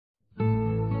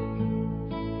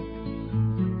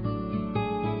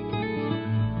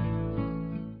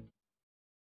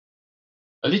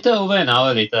A little over an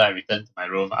hour later, I returned to my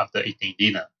room after eating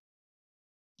dinner.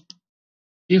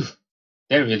 Phew,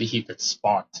 that really hit the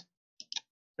spot.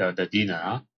 The dinner,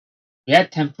 huh? We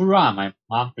had tempura my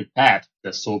mom prepared,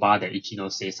 the soba that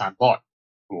Ichinose-san bought.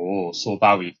 Oh,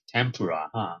 soba with tempura,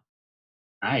 huh?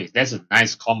 Nice, that's a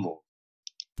nice combo.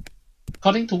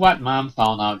 According to what mom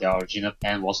found out, their original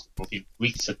plan was to move in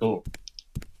weeks ago.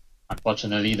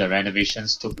 Unfortunately, the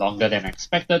renovations took longer than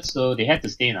expected, so they had to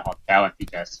stay in a hotel until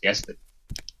just yesterday.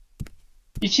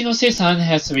 Ichinose-san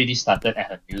has already started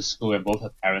at her new school and both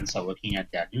her parents are working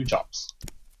at their new jobs.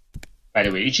 By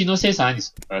the way, Ichinose-san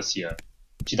is first year.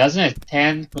 She doesn't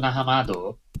attend Kunahama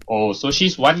though. Oh, so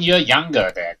she's 1 year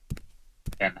younger than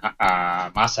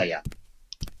Masaya.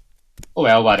 Oh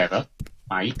well, whatever.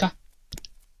 Maika.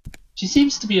 She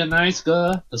seems to be a nice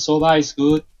girl, the soba is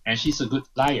good, and she's a good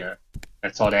flyer.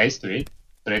 That's all there is to it.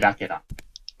 それだけだ.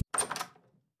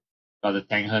 Gotta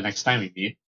thank her next time we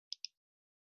meet.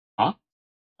 Huh?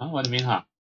 Huh? What do you mean, huh?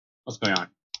 What's going on?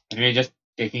 Anyway, just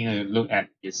taking a look at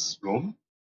his room.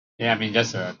 Yeah, I mean,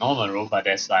 just a normal room, but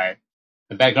there's like,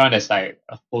 the background there's like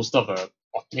a poster of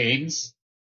planes.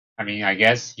 I mean, I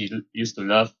guess he used to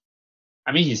love,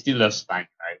 I mean, he still loves flying,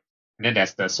 right? And then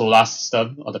there's the solar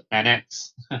system, or the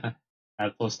planets. A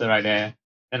poster right there.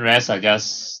 Then rest are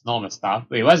just normal stuff.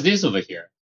 Wait, what's this over here?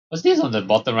 What's this on the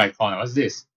bottom right corner? What's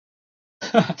this?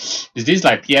 Is this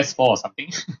like PS4 or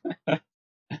something?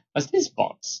 What's this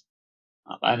box?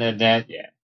 Other than that,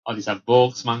 yeah. All these are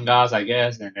books, mangas, I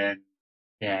guess, and then,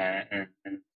 yeah,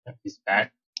 and his bag.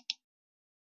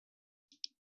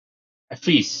 I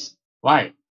freeze.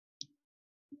 Why?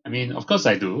 I mean, of course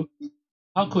I do.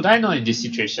 How could I know in this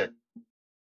situation?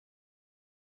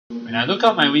 When I look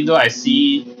out my window, I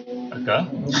see a girl.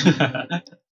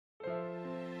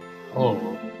 Oh.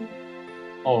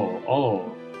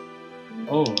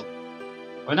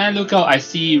 When I look out, I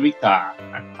see Rika.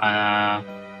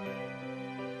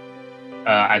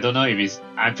 I don't know if it's.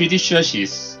 I'm pretty sure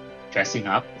she's dressing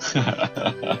up.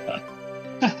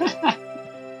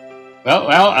 Well,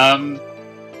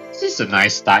 this is a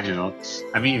nice start, you know.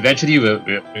 I mean, eventually we're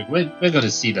going to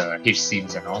see the H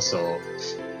scenes and also,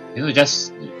 you know,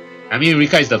 just. I mean,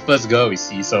 Rika is the first girl we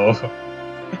see, so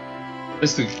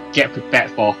just to get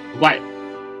prepared for what,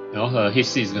 you know, her H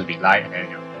scene is going to be like, and then,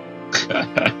 you know.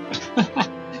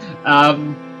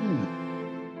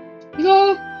 You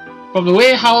know, from the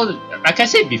way how, like I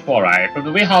said before, right, from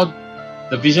the way how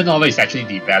the visual novel is actually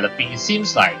developing, it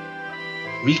seems like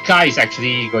Rika is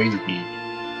actually going to be,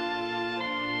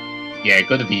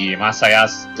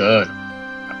 Masaya's girl.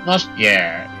 I'm not,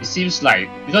 yeah, it seems like,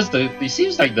 because it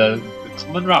seems like the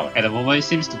common route at the moment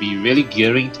seems to be really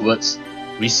gearing towards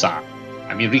Rika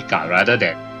rather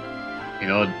than, you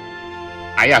know,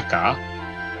 Ayaka.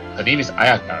 Her name is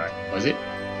Ayaka, right? Was it?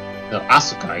 No,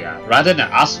 Asuka, yeah. Rather than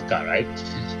Asuka, right?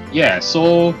 Yeah,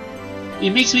 so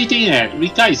it makes me think that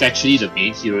Rika is actually the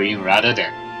main heroine rather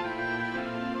than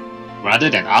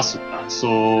Asuka.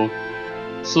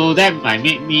 So that might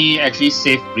make me actually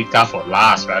save Rika for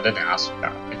last rather than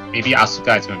Asuka. Maybe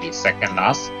Asuka is going to be second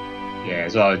last. Yeah,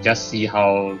 so I'll just see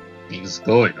how things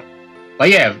go, you know. But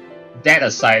yeah, that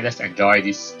aside, let's enjoy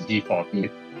this CD for a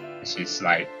bit. She's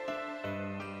like,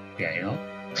 yeah, you know,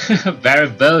 very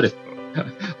beautiful.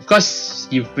 Of course,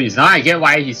 you freeze. Now I get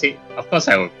why he said, of course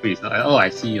I will freeze. Oh, I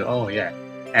see you. Oh, yeah.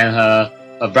 And her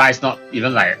bride's not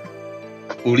even like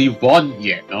fully born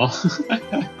yet, no?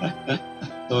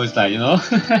 So it's like, you know,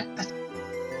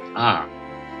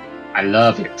 I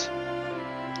love it.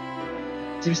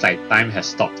 Seems like time has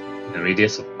stopped in a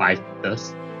radius of 5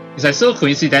 meters. It's like so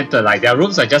coincidental, like their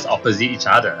rooms are just opposite each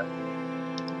other.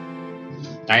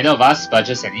 Neither of us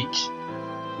budges an inch.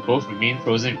 We both remain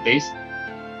frozen in place.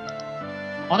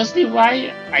 Honestly,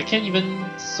 why I can't even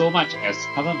so much as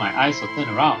cover my eyes or turn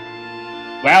around?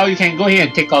 Well, you can go ahead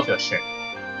and take off your shirt.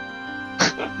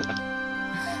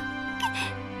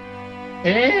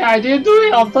 Hey, I didn't do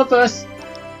it on purpose.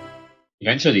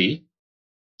 Eventually,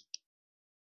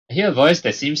 I hear a voice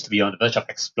that seems to be on the verge of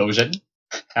explosion.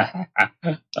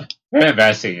 Very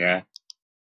embarrassing, yeah.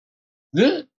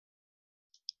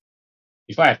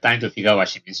 Before I have time to figure out what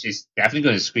she means, she's definitely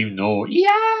going to scream no.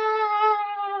 Yeah!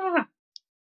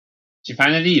 She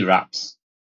finally erupts.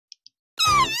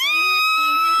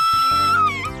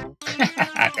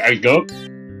 There we go.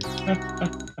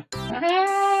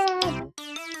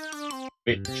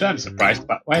 Wait, sure I'm surprised,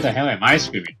 but why the hell am I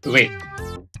screaming? Wait,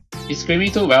 he's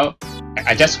screaming too? Well,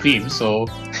 I just screamed, so...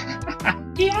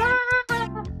 Yeah!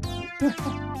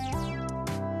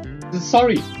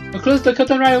 Sorry, I'll close the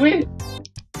curtain right away.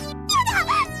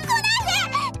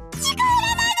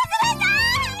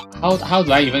 How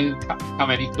do I even come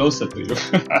any closer to you.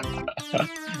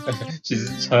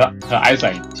 Her eyes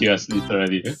are in tears,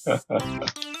 literally.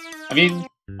 I mean,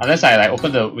 unless I like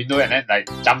open the window and then like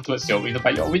jump towards your window,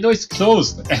 but your window is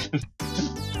closed.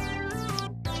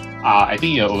 I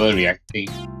think you're overreacting.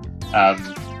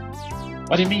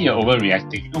 What do you mean you're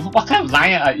overreacting? What kind of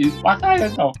liar are you? What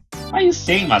are you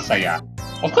saying, Masaya?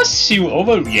 Of course she will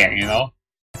overreact, you know.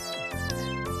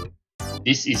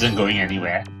 This isn't going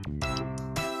anywhere.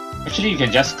 Actually, you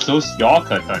can just close your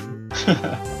curtain.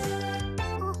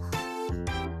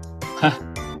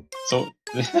 So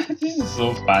this is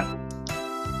so fun.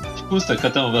 She pulls the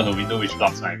curtain over her window, which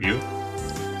blocks my view.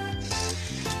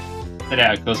 So that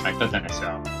I close my curtain as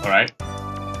well. Alright.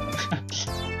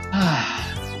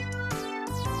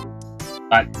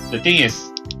 But the thing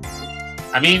is,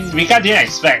 I mean, Rika didn't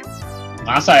expect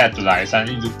Masaya to like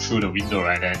suddenly look through the window,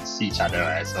 right, and see each other,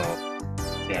 right? So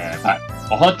yeah, but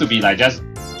for her to be like just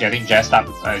getting dressed up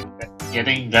like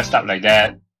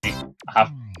that,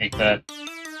 half naked,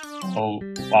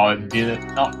 while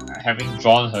not having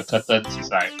drawn her curtains, is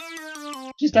like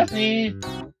she's definitely,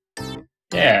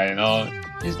 yeah, you know,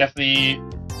 she's definitely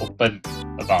open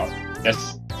about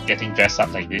just getting dressed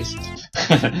up like this.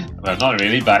 Well, not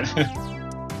really, but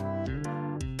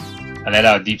I let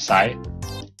out a deep sigh.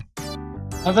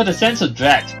 However, the sense of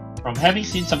dread from having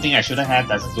seen something I shouldn't have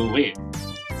doesn't go away.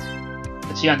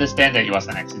 Did she understand that it was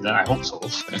an accident? I hope so.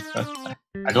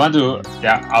 I don't want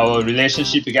our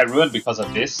relationship to get ruined because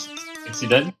of this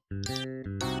incident.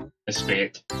 That's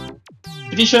great.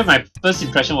 Pretty sure my first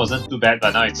impression wasn't too bad,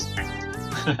 but now it's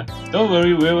don't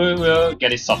worry, we'll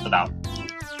get it sorted out.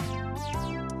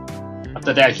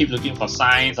 After that, I keep looking for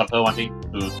signs of her wanting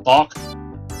to talk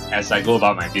as I go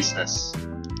about my business.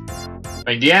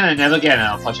 But in the end, I never get an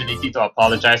opportunity to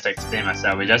apologize to explain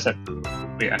myself. We just have to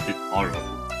wait until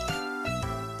tomorrow.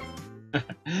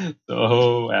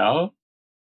 So, well.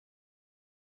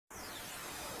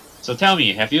 So tell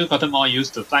me, have you gotten more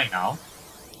used to flying now?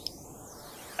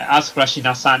 I asked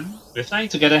Rashina-san. We're flying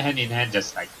together hand in hand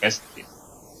just like yesterday.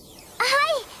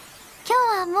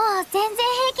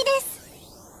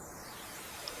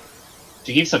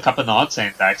 She gives a couple nods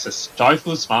and directs a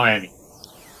joyful smile at me.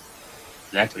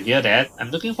 Glad to hear that. I'm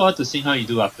looking forward to seeing how you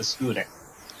do after school then.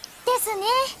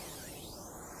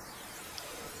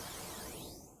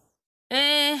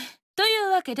 とい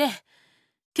うわけで、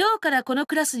今日からこの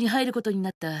クラスに入ることにな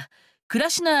ったクラ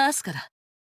シナ・アスカだ。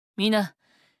みんな、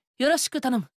よろしく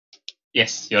頼む。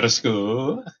Yes, よろしく。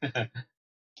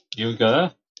You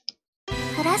girl?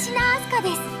 クラシナ・アスカで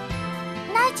す。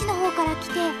内地の方から来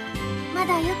て、ま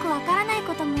だよくわからない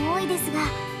ことも多いですが、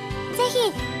ぜ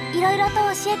ひいろいろと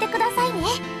教えてくださいね。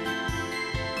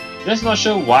Just not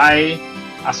sure why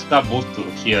Asuka moved to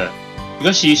here.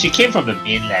 Because she came from the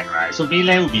mainland, right? So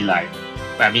mainland would be like,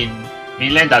 I mean,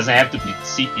 mainland doesn't have to be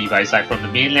city, but it's like from the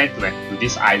mainland to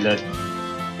this island.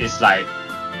 It's like,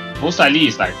 most likely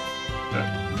it's like,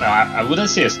 well, I wouldn't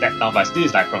say a step down, but still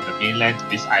it's like from the mainland to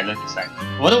this island. It's like,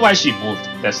 I wonder why she moved.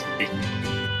 That's the thing.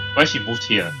 Why she moved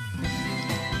here?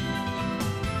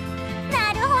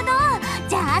 なるほど。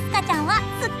じゃあアスカちゃんは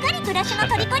すっかり暮らしの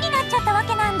虜になっちゃったわ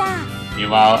けなんだ。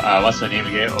Meanwhile, what's her name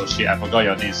again? Oh shit, I forgot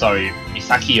your name. Sorry,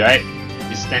 Misaki, right?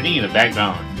 She's standing in the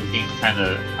background, looking kind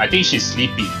of. I think she's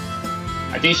sleepy.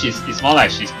 I think it's more like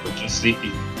she's looking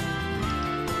sleepy.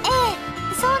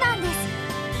 そうなんです。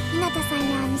ひなたさん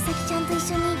や美咲ちゃんと一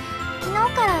緒に昨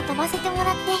日から飛ばせても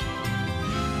らって。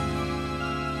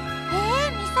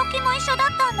美咲も一緒だっ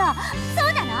たんだ。そ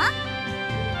うなの？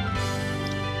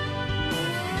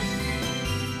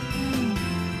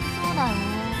そうだよ。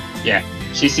Yeah,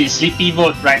 she's in sleepy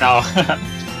mode right now.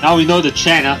 Now we know the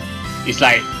trend. It's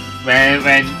like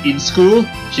when in school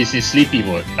she's in sleepy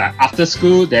mode, but after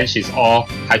school then she's all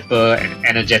hyper and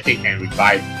energetic and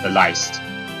revitalized.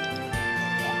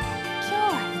 今日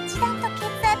は一段と血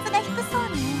圧が低そう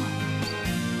ね。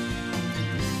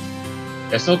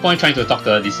There's no point trying to talk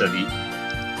to her this early. み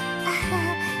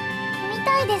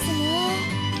たいですね。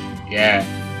Yeah.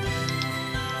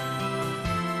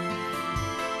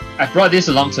 I brought this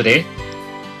along today.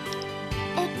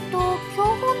 教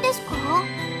本ですか？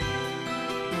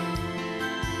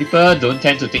 People don't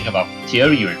tend to think about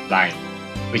theory when flying,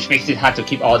 which makes it hard to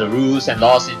keep all the rules and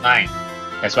laws in mind.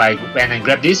 That's why I went and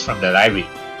grabbed this from the library.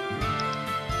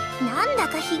 なんだ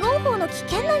か非合法の危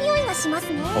険な匂いがしま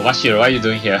すね。Oh, Mashiro, what are you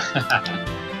doing here?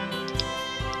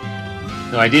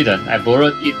 No, I didn't. I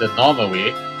borrowed it the normal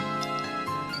way.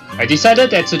 I decided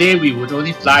that today we would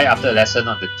only fly after a lesson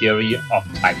on the theory of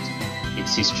flight,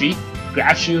 its history,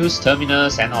 graph shoes,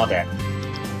 terminals, and all that.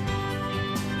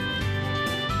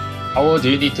 How old do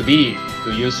you need to be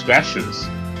to use graph shoes?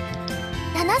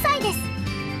 7歳です。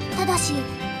ただし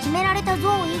決められたゾ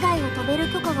ーン以外を飛べ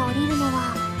る許可が下りるの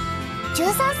は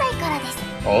13歳からです。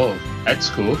 Oh, that's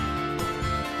cool.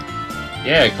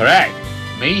 Yeah, correct.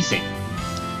 Amazing.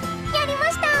 やり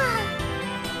ました。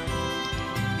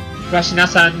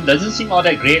 Kurashina-san doesn't seem all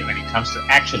that great when it comes to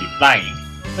actually flying,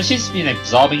 but she's been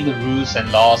absorbing the rules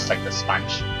and laws like a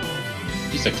sponge.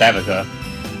 She's a clever girl.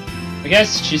 I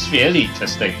guess she's really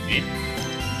interested in it.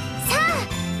 さあ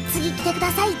次来てく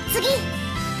ださい。次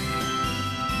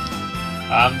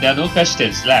There are no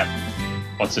questions left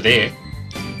for today.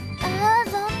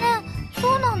 残念。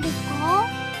そうなんですか？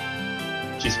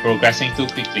 She's progressing too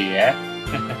quickly, yeah?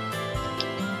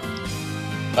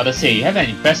 Gotta say, you have an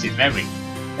impressive memory.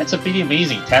 That's a pretty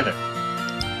amazing talent.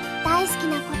 大好き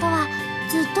なことは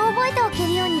ずっと覚えておけ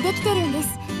るようにできてるんで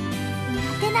す。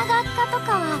苦手な学科と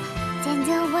かは全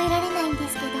然覚えられないんで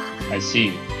すけど。 I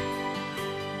see.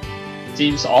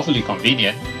 Seems awfully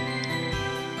convenient.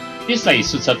 Feels like it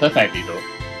suits her perfectly though.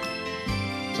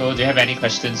 So, do you have any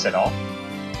questions at all?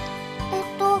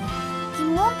 疑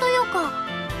問というか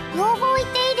要望言っ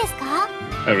ていいですか？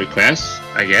 A request?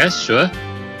 I guess, sure.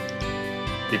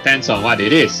 Depends on what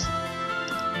it is.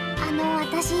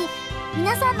 私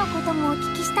皆さんのこともお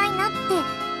聞きしたいなって。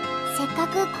せっか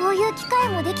くこういう機会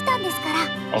もできたんですか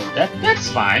ら。 Oh,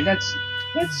 that's fine. That's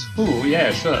cool.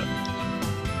 Yeah, sure.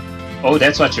 Oh,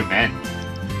 that's what you meant.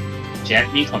 She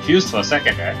had me confused for a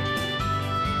second there.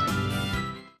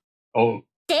 Oh.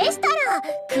 でしたら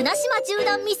船島縦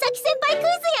断美咲先輩クイズ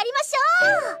やりまし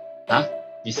ょう。 Huh?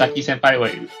 Misaki senpai,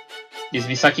 wait. Is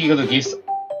Misaki gonna give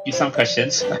some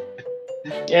questions?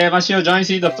 Yeah, Mashiro joins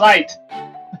in the flight.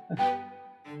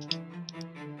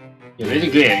 You're really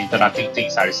great at interrupting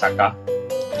things, Arisaka.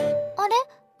 あれ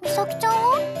美咲ちゃん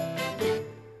は？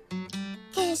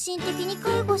献身的に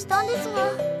介護したんです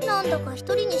が、なんだか一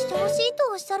人にしてほしい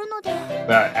とおっしゃるので。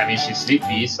 But I mean, she's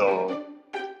sleepy, so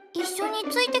一緒に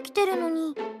ついてきてるの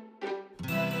に。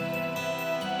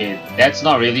 this is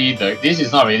not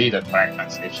really the correct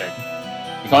translation.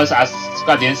 Because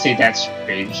Asuka didn't say that's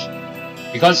strange.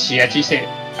 Because she actually said,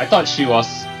 I thought you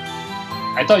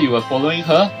were following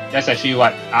her. That's actually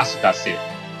what Asuka said.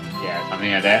 Yeah,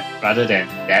 something like that. Rather than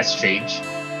that's strange.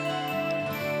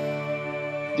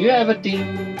 Do you ever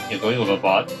think you're going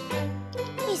overboard?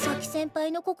 美咲先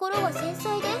輩の心は繊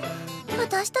細で、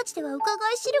私たちでは伺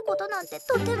い知ることなんて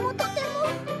とてもとても。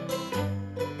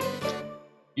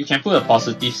You can put a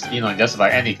positive spin on just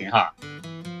about anything, huh?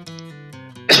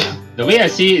 The way I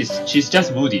see it is she's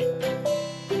just moody.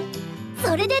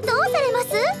 それでどうされます？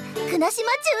船島中断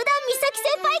美咲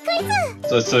先輩ク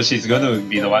イズ。So she's gonna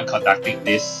be the one conducting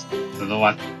this,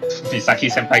 Misaki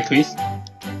senpai quiz?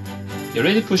 You're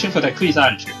really pushing for that quiz,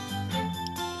 aren't you?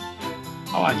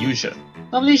 How unusual.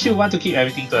 Normally she would want to keep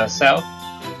everything to herself.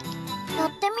 やっ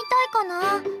てみたいか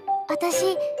な。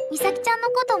私、美咲ちゃんの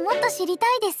こともっと知りた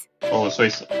いです。 Oh, so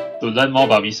it's to learn more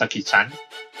about Misaki-chan.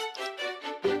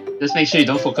 Just make sure you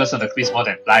don't focus on the quiz more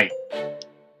than flying.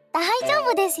 大丈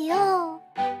夫ですよ。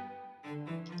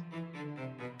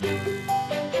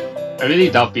 I really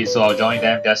doubt it, so I'll join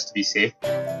them just to be safe.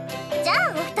 じゃ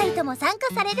あお二人とも参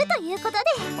加されるということで。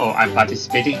 Oh, I'm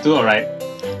participating too, alright.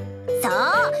 さ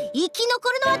あ、生き残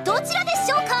るのはどちらで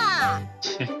しょうか？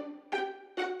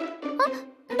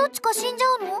どっちか死んじゃ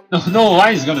うの？ No,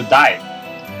 one is gonna die.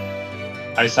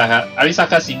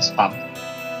 Arisaka seems pumped.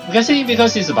 I'm guessing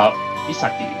because it's about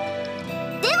Misaki.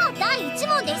 では第1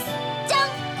問です。じゃん。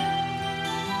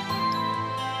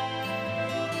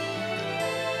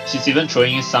 She's even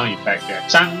throwing in sound effect there.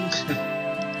 Chang!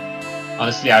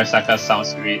 Honestly, Arisaka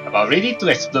sounds about ready to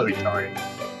explode with joy.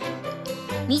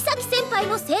 美咲先輩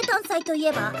の生誕祭とい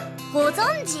えばご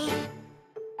存知？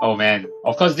 Oh man,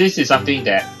 of course this is something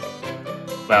that,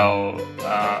 well,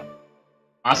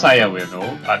 Masaya will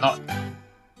know, but not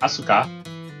Asuka.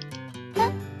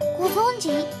 ご存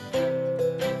知？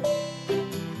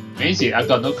 Amazing, I've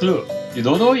got no clue. You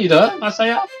don't know either,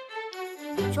 Masaya?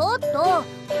 ちょっと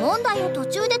問題を途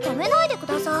中で止めないでく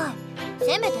ださい。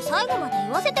せめて最後まで言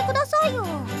わせてくださいよ。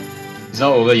 It's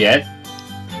not over yet.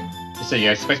 Listen,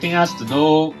 you're expecting us to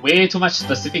know way too much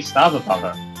specific stuff about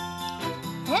her.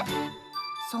 え？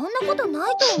そんなことな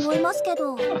いと思いますけ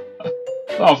ど。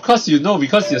 Well, of course you know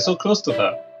because you're so close to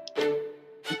her.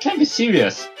 You can't be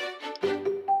serious.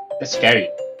 That's scary.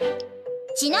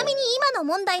 ちなみに今の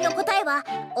問題の答えは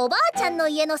おばあちゃんの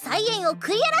家の菜園を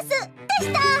食い荒らすで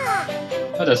した。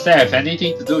 What does that have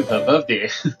anything to do with her birthday?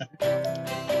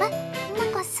 な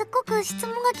んかすっごく質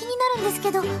問が気になるんです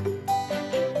けど。はい、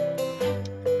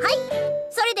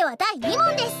それでは第2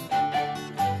問です。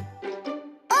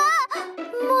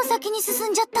もう先に進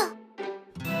んじゃった。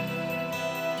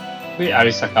 Wait,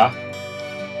 Arisaka.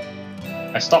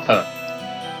 I stopped her.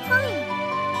 はい、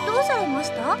どうされま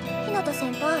した？日向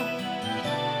先輩。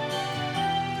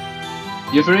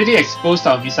 You've already exposed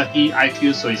our Misaki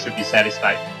IQ, so you should be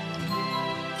satisfied.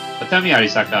 But tell me,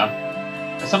 Arisaka,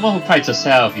 as someone who prides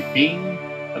herself in being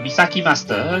a Misaki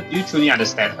master, do you truly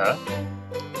understand her?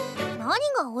 何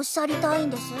がおっしゃりたいん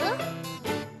です？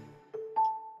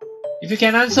 If you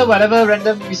can answer whatever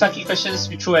random Misaki questions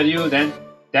we throw at you, then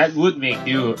that would make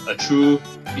you a true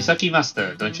Misaki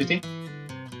master, don't you think?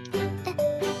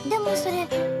 でもそれ、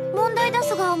問題出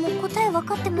す側も答え分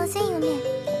かってませんよね。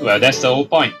 Well, that's the whole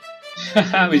point.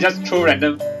 We just throw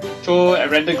random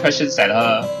questions at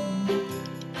her.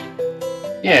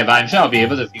 Yeah, but I'm sure I'll be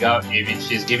able to figure out if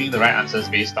she's giving the right answers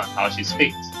based on how she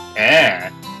speaks.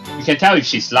 Yeah, you can tell if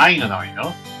she's lying or not, you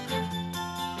know?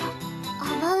 ア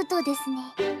バウトですね。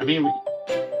 I mean,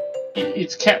 we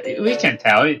can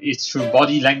tell it's through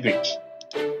body language.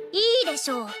 いいでし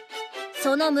ょう。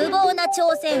その無謀な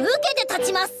挑戦受けて立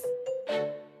ちます。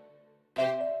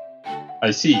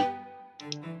 I see.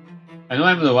 I know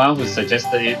I'm the one who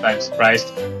suggested it, but I'm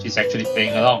surprised she's actually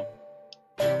playing along.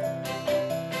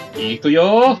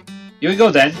 Ikuyo! Here we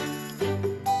go then.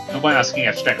 No point asking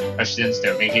abstract questions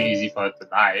that will make it easy for her to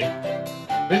lie.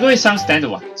 We'll go with some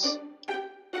standard ones.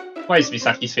 What is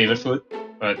Misaki's favorite food?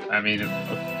 But I mean,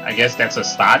 I guess that's a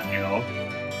start, you know.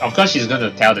 Of course she's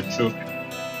gonna tell the truth,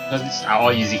 because these are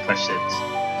all easy questions,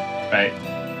 right?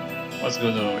 What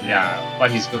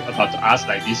he's about to ask,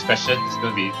 like these questions, is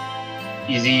gonna be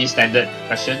easy, standard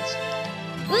questions.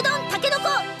 うどん、たけのこ。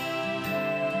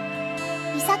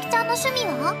美咲ちゃんの趣味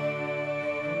は？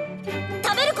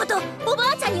食べること、お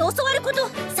ばあちゃんに教わること、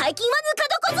最近はぬか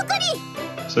床作り。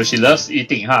 So she loves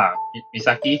eating, huh,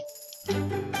 Misaki?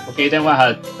 Okay, then what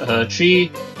are her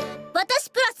three? 私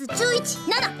プラス11、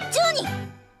7、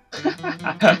12。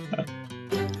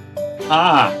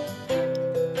Ah,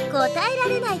 答えら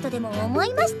れないとでも思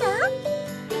いました？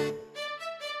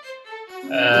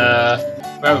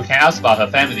 well, we can ask about her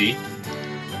family.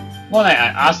 More like I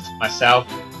asked myself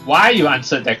why you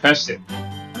answered that question.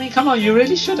 I mean, come on, you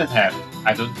really shouldn't have.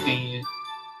 I don't think.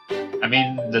 I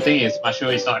mean, the thing is,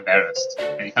 Mashiro is not embarrassed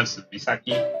when it comes to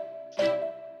Misaki.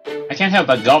 I can't help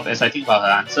but gulp as I think about her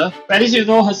answer. But at least you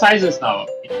know her sizes now.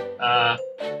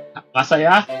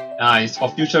 Masaya, it's for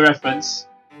future reference.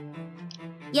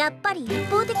 やっぱり一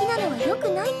方的なのは良く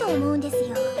ないと思うんです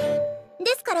よ。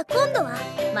ですから今度は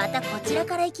またこちら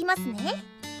から行きますね。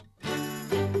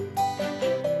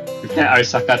With that,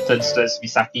 Arisaka turns towards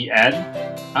Misaki and...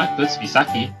 towards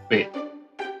Misaki? Wait.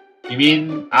 You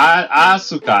mean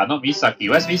Asuka, not Misaki.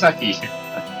 Where's Misaki?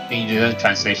 I think it is a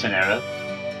translation error.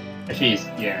 Actually, it's,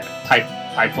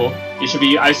 typo. It should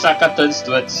be Arisaka turns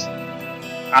towards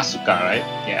Asuka, right?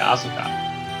 Yeah, Asuka.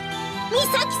 美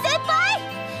咲先輩！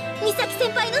美咲先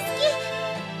輩の好き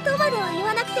とまでは言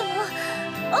わなくても、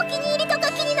お気に入りとか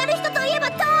気になる人といえ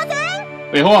ば当然。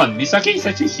 Wait, hold on. Misaki is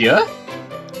actually here?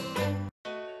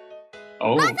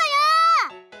 Oh.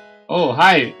 Masaya! Oh,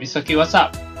 hi, Misaki, what's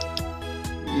up?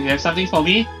 You have something for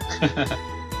me?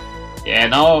 Yeah,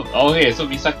 now, okay, so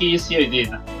Misaki is here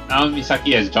indeed. Now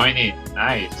Misaki has joined in.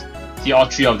 Nice. See all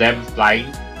three of them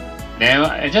flying. Then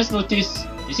I just noticed,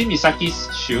 you see Misaki's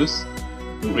shoes?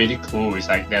 Look really cool. It's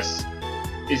like it's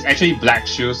actually black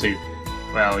shoes with,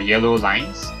 well, yellow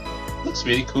lines. Looks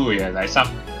really cool, yeah, like some,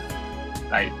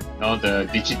 the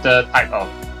digital type of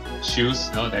shoes,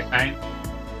 that kind.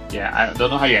 Yeah, I don't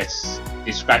know how you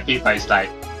describe it, but it's like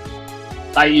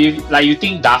you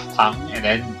think Daft Punk and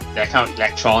then that kind of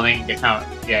electronic,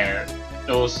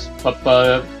 those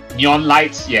purple neon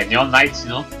lights, they look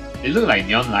like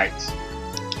neon lights.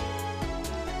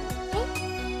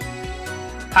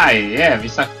 Hi, yeah,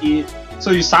 Misaki.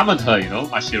 So you summoned her,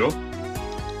 Mashiro?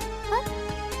 What?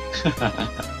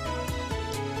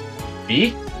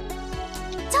 Me?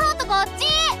 ちょっとこっち！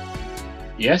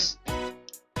 Yes?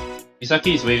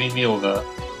 Misaki is waving me over.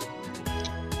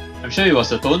 I'm sure it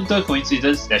was a total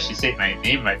coincidence that she said my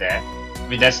name right there. I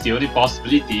mean, that's the only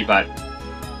possibility, but...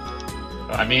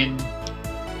 I mean...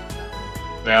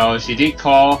 Well, she did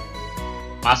call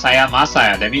Masaya.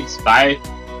 That means by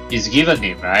his given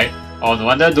name, right? Oh, no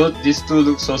wonder these two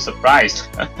look so surprised.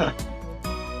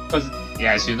 Because,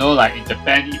 yeah, as you know, like in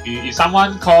Japan, if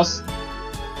someone calls...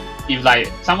 If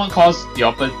someone calls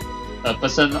a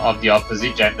person of the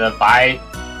opposite gender by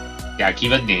their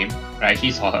given name, right,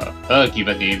 his or her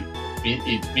given name,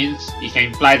 it can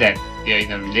imply that they're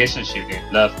in a relationship, they're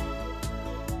in love.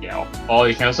 Yeah, or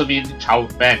it can also mean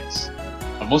childhood friends.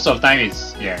 But most of the time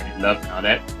it's, in love and all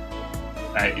that.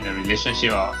 Like in a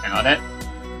relationship and all that.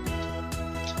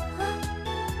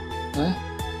 Huh?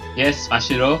 Yes,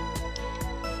 Mashiro.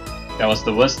 That was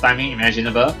the worst timing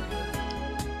imaginable.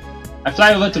 I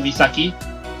fly over to Misaki.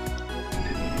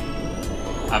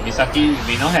 Misaki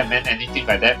may not have meant anything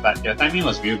by that, but your timing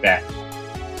was real bad.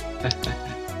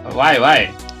 Why?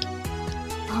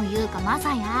 というかマ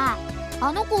サヤ、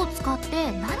あの子を使っ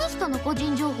て何人の個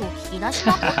人情報を聞き出し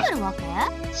まくってるわけ？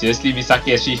 Seriously,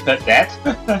 Misaki actually heard that?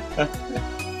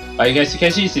 But you guys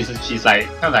can see she's like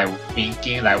kind of like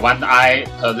winking, like one eye,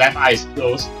 her left eye is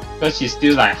closed because she's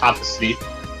still like half asleep.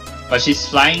 But she's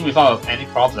flying without any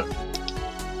problem.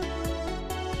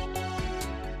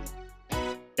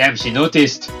 Damn, she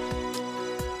noticed.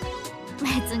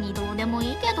 別にどうでも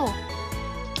いいけど。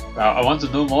Well, I want to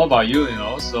know more about you, you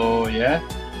know, so yeah.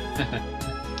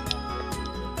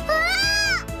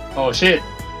 Oh shit.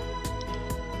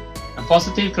 I'm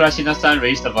positive Kurashina-san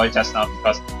raised the voice just now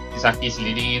because Misaki's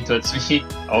leaning in towards me.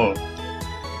 Oh.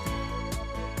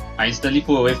 I instantly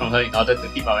pull away from her in order to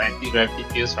keep our anti-gravity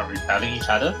fields from repelling each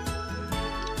other.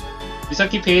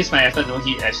 Misaki pays my effort no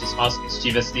heed as she smiles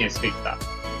mischievously and speaks up.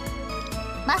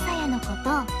 マサヤのこ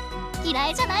と嫌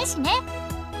いじゃないしね。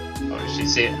Oh, she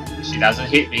said she doesn't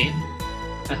hate me.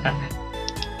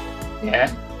 Yeah.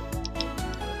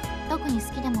 特に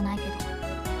好きでもないけど。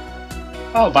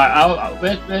Oh, but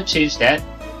we'll change that,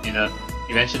 you know,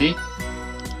 eventually.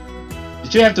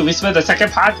 Did you have to whisper the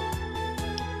second part?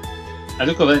 I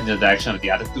look over in the direction of the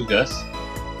other two girls.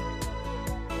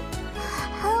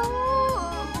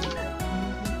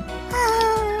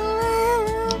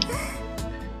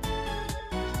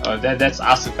 Oh, that's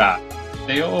Asuka.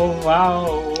 They, oh wow.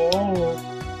 Oh.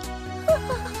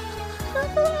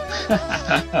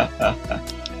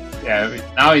 Yeah,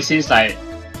 now it seems like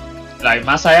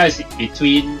Masaya is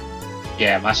between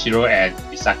Mashiro and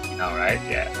Misaki now, right?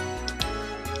 Yeah.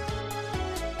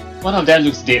 One of them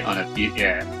looks dead on a bit,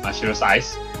 Mashiro's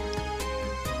eyes.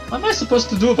 What am I supposed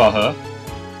to do about her?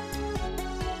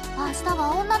 明日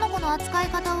は女の子の扱い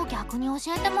方を逆に教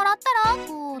えてもらったら、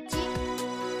コーチ。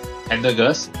And the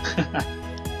girls?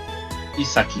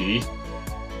 Misaki. わ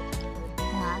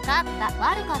かった、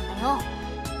悪かったよ。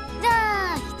じゃ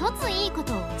あ、一ついいこ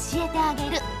とを教えてあげ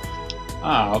る。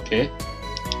Ah, okay.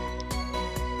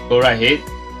 Go right ahead.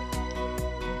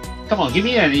 Come on, give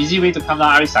me an easy way to calm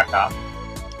down Arisaka.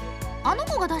 あの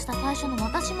子が出した最初の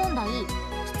私問題。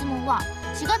質問は、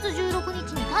4月16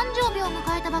日に誕生日を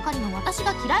迎えたばかりの私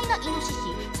が嫌いなイノシシ。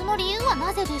その理由は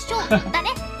なぜでしょうだ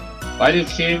ね。Why do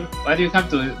you come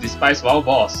to despise wild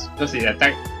boars? Because they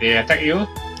attack you?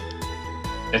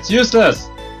 That's useless!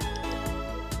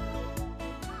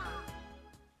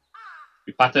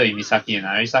 We parted with Misaki and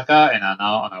Arisaka and are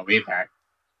now on our way back.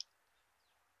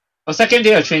 Our second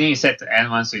day of training is set to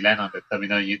end once we land on the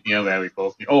terminal near where we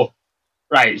both live. Oh,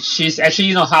 right, she's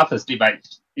actually not half asleep, but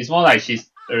it's more like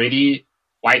she's already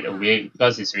wide awake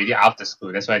because it's already after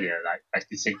school. That's why they're like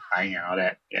practicing flying and all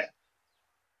that. Yeah.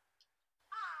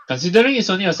 Considering it's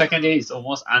only her second day, it's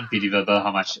almost unbelievable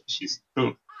how much she's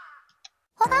through.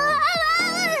 Or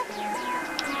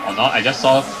not, I just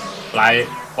saw her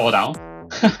fall down.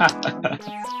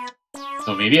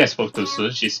 So maybe I spoke too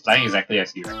soon. She's flying exactly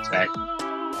as you expect.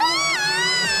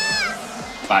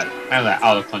 But kind of like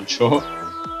out of control.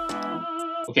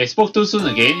 Okay, spoke too soon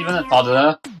again. Even a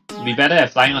toddler would be better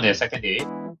at flying on their second day.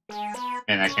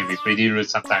 And I can be pretty rude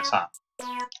sometimes, huh?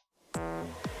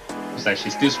 Looks like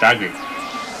she's still struggling.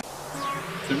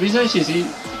 The reason she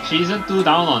isn't too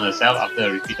down on herself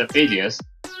after repeated failures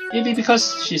may be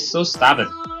because she's so stubborn.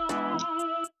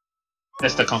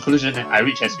 That's the conclusion I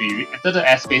reach as we enter the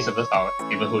airspace above our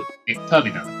neighborhood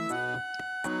terminal.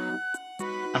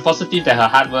 I'm positive that her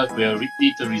hard work will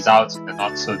lead to results in the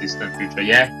not so distant future,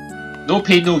 yeah? No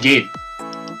pain, no gain.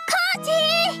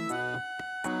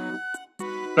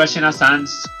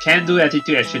 Kurashina-san's can-do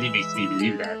attitude actually makes me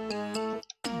believe that.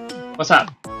 What's up?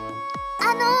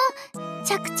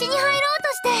 着地に入ろう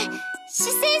として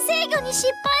姿勢制御に失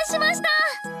敗しました。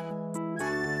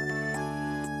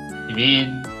You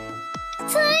mean?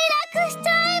 墜落しち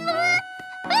ゃいます。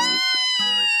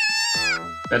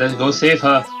Better go save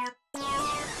her.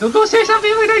 Don't go say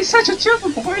something like that in such a cheerful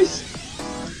voice.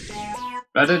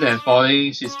 Rather than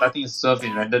falling, she's starting to swerve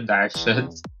in random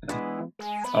directions.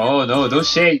 Oh no, don't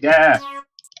shake there.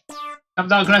 Calm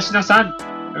down, Kurashina-san.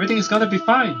 Everything is gonna be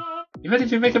fine. Even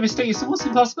if you make a mistake, it's almost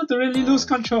impossible to really lose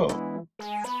control.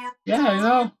 Yeah, you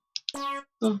know.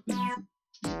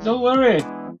 Don't worry.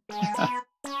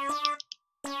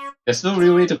 There's no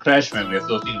real way to crash when we're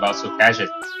floating about so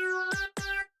casually.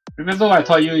 Remember what I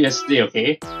taught you yesterday,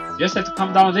 okay? You just have to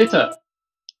calm down later.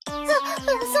 そんなこ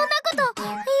と言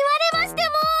われまして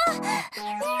も、何が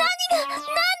なん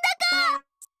だ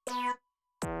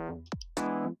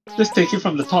か。 Just take it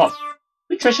from the top.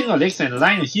 We're trashing our legs and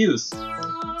align your heels.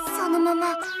 そのま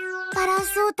まバラン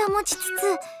スを保ちつつ、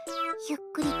ゆっ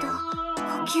くりと呼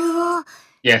吸を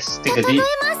Yes, 整え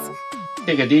ます。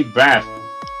 take a deep breath.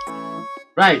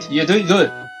 Right, you're doing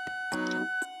good.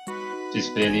 She's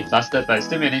clearly flustered, but is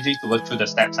still managing to work through the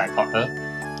steps I taught her.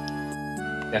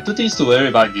 There are two things to worry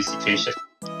about in this situation.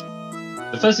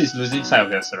 The first is losing sight of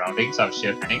your surroundings out of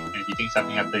sheer panic and hitting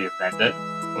something after you've landed.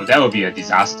 Oh, that would be a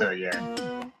disaster, yeah.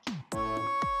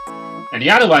 And the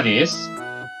other one is...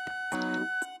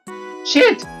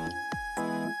 Shit!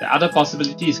 The other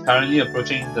possibility is currently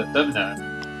approaching the terminal.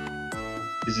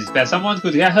 This is bad. Someone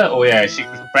could get hurt. Oh yeah, she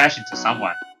could crash into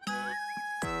someone.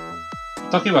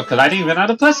 Talking about colliding with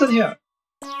another person here.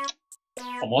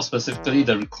 Or more specifically,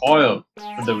 the recoil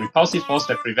from the repulsive force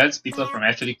that prevents people from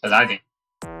actually colliding.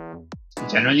 It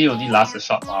generally only lasts a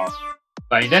short while,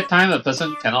 but in that time, a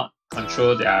person cannot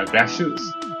control their grav shoes.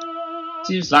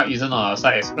 Seems luck isn't on our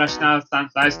side as Krishna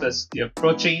slices the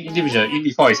approaching individual in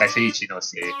before it's actually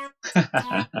Ichinose.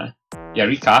 Yeah,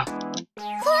 Rika.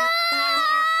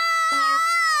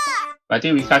 But I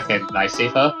think Rika can like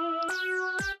save her.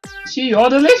 Is she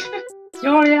orderly?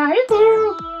 Oh yeah,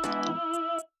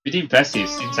 pretty impressive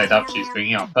since I doubt she's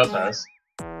doing it on purpose.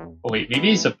 Oh wait,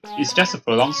 maybe it's just a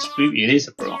prolonged scream. It is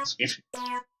a prolonged scream.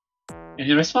 And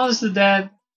in response to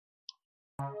that...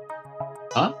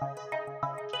 Huh?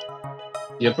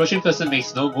 The approaching person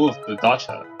makes no move to dodge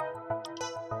her.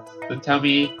 Don't tell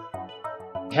me...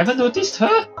 You haven't noticed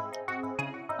her?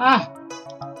 Ah!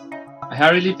 I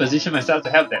hurriedly position myself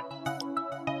to help them.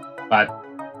 But...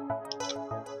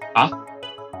 Huh?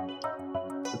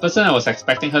 The person I was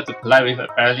expecting her to collide with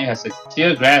apparently has a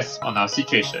clear grasp on our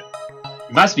situation.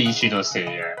 It must be Ichinose,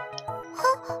 yeah.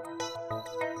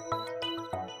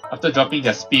 After dropping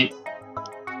their speed,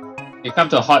 they come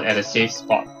to a halt at a safe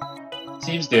spot.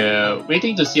 Seems they're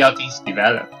waiting to see how things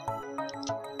develop.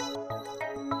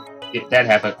 They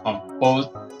have a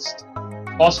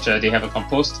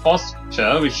composed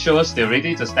posture which shows they're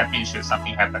ready to step in should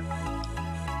something happen.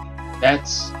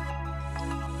 There's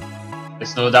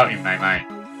no doubt in my mind.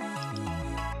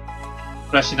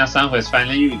 Kurashina-san, who has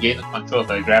finally regained control of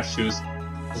her grav shoes,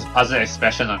 has a puzzled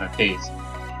expression on her face.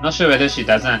 Not sure whether she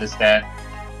doesn't understand.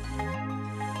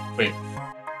 Wait.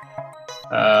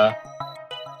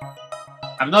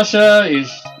 I'm not sure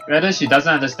whether she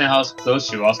doesn't understand how close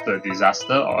she was to a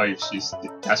disaster or if she's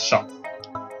just shocked.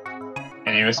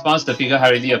 And in response, the figure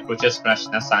hurriedly approaches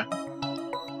Kurashina-san.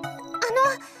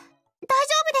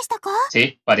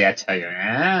 See? What did I tell you?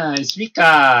 Ah, it's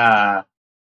Rika!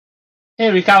 Hey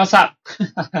Rika, what's up?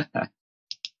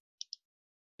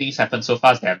 Things happen so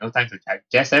fast that I have no time to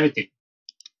digest everything.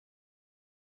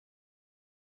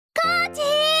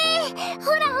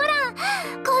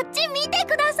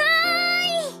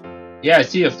 Yeah, I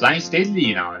see you're flying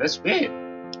steadily now. That's great.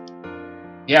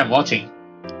 Yeah, I'm watching.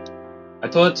 I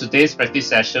told her today's practice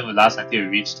session will last until we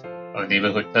reached our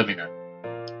neighborhood terminal.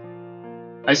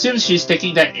 I assume she's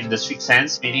taking that in the strict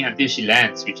sense, meaning until she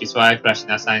lands, which is why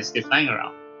Kurashina-san is still flying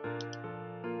around.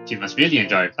 She must really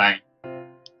enjoy flying.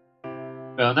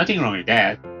 Well, nothing wrong with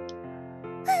that.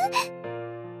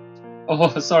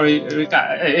 Oh, sorry,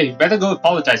 Rika. Hey, better go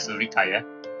apologize to Rika, yeah?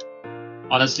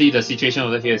 Honestly, the situation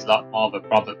over here is a lot more of a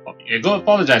problem for me. Hey, go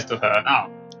apologize to her now.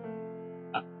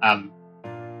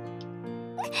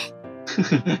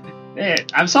 Hey,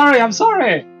 I'm sorry. I'm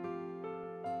sorry.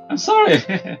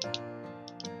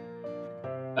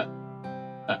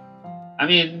 I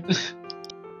mean,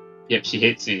 yep, she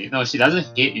hates me. No, she doesn't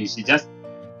hate you. She just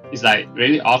is like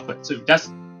really awkward. So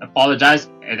just apologize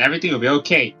and everything will be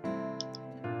okay.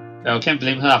 Well, can't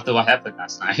blame her after what happened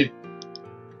last night.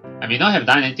 I may not have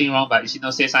done anything wrong, but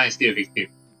Ichinose-san is still a victim.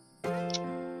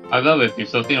 However, we've been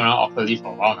floating around awkwardly for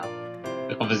a while now.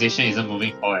 The conversation isn't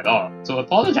moving forward at all, so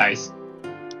apologize.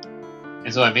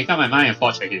 And so I make up my mind and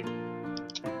forge ahead.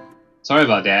 Sorry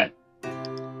about that.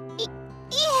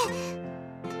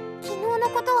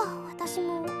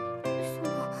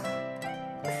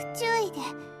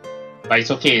 But it's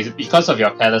okay, it's because of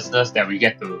your carelessness that we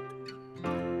get to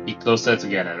be closer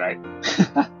together, right?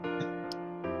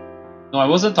 No, I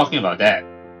wasn't talking about that.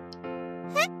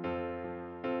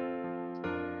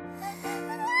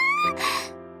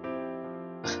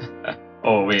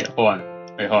 Oh wait, hold on.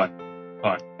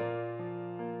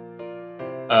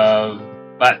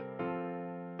 But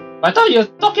I thought you were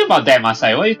talking about that,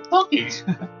 Masaya. What are you talking?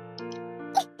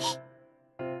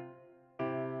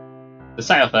 The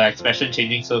sight of her expression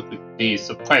changing so quickly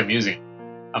is quite amusing.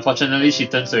 Unfortunately, she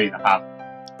turns away in a half.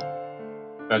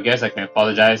 But I guess I can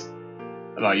apologize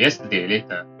about yesterday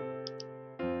later.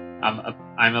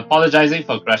 I'm apologizing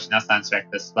for Kurashina-san's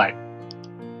reckless flight.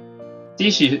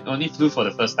 See, she only flew for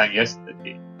the first time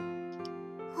yesterday.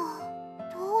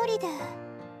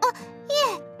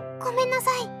 なさ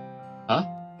い。Huh?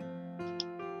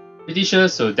 Pretty sure,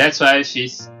 so that's why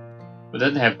she's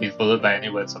wouldn't have been followed by any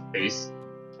words of praise.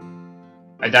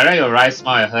 I direct your right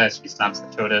smile at her as she slumps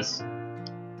her shoulders.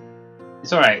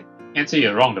 It's alright. Can't say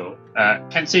you're wrong though.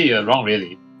 Can't say you're wrong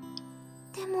really.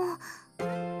 でも、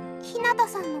日向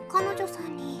さんの彼女さ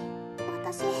んに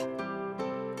私。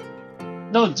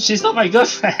No, she's not my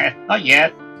girlfriend. Not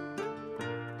yet.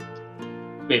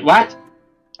 Wait, what?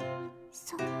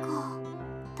 そっか。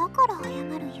だから謝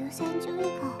る優先順位が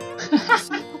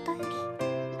私のことより。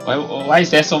Why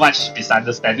is there so much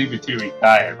misunderstanding between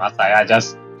Rika and Masaya?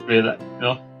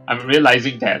 I'm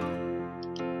realizing that.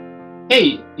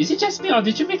 Hey, is it just me or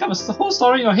did you make up a whole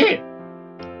story in your head?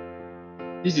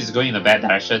 This is going in a bad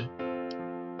direction.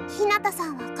 日向さ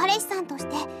んは彼氏さんとし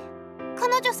て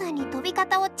彼女さんに飛び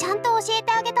方をちゃんと教え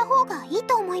てあげた方がいい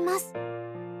と思います。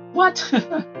What?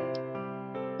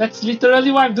 That's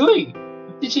literally what I'm doing.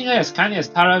 I'm teaching her as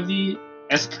kindly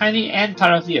and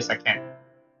thoroughly as I can.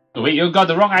 Oh, wait, you got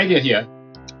the wrong idea here.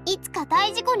 いつか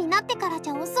大事故になってからじ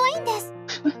ゃ遅いんです。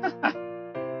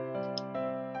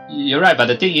You're right, but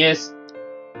the thing is...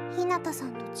 日向さ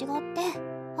んと違って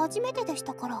初めてでし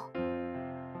たから。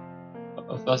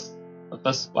First? The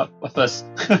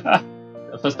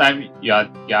first time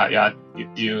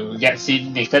you get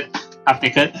seen naked, half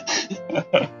naked?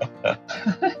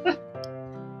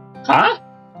 Huh?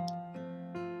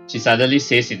 She suddenly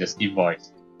says in the steam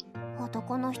voice.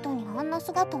 男の人にあんな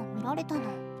姿を見られたの。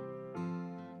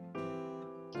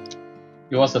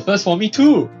It was the first for me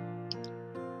too.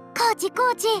 コ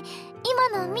ーチ、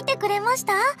今の見てくれまし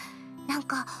た？なん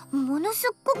かものす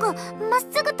っごくまっ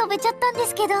すぐ飛べちゃったんで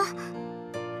すけど。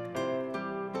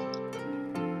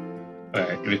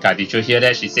Rika, did you hear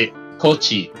that? She said,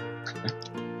 Kochi.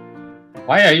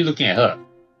 Why are you looking at her?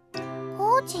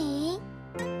 コーチ？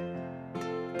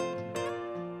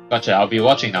 Gotcha, I'll be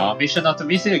watching now. Make sure not to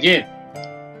miss it again.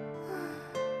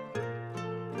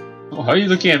 Why are you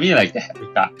looking at me like that,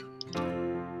 Rika?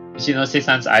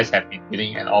 Ichinose-san's eyes have been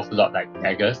feeling an awful lot like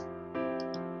daggers.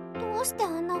 どうしてあ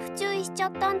んな不注意しちゃ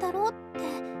ったんだろうって、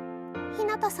日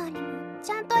向さんにも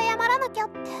ちゃんと謝らなきゃっ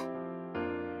て。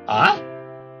Huh?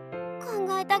 考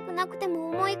えたくなくても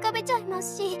思い浮かべちゃいま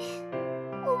すし、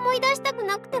思い出したく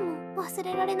なくても忘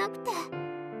れられなくて。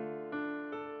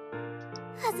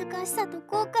恥ずかしさと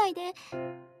後悔で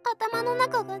頭の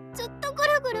中がずっとぐ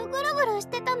るぐるし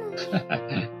てたのに。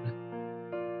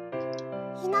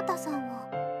日向さんは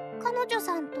彼女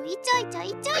さんとイチャ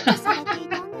イチャされてい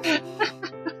たんですね。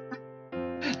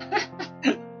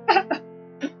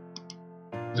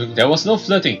There was no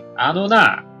flirting. あの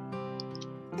な。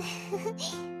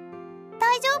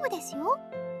大丈夫ですよ。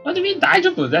What do you mean 大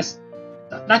丈夫?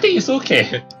 Nothing is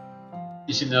okay.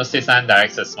 Ichinose-san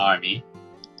directs a smile at me.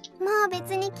 もう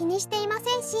別に気にしていませ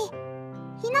んし、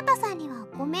日向さんには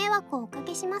ご迷惑をおか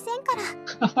けしませんか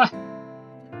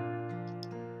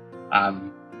ら。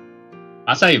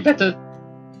Masaya, you better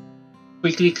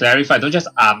quickly clarify. Don't just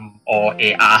or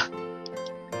AR.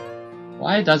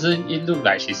 Why doesn't it look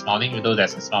like she's smiling even though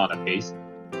there's a smile on her face?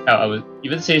 Hell, I would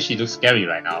even say she looks scary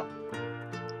right now.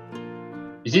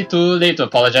 Is it too late to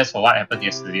apologize for what happened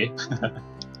yesterday? い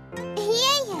えい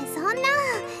え、そんな。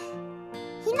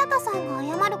日向さんが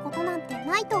謝ることなんて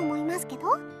ないと思いますけ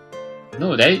ど。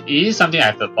No, it is something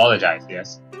I have to apologize,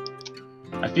 yes.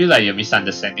 I feel like you're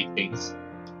misunderstanding things.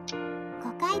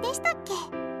 誤解でしたっけ？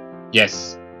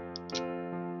 Yes.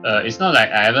 It's not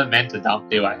like I ever meant to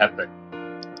downplay what happened.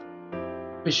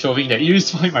 Quit showing that eerie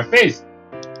smile in my face.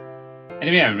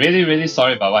 Anyway, I'm really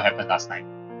sorry about what happened last night.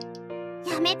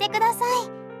 やめてください。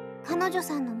彼女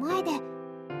さんの前で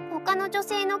他の女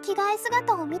性の着替え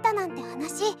姿を見たなんて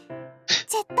話、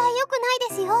絶対良くない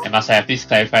ですよ。And Masaya, please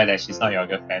clarify that she's not your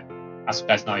girlfriend.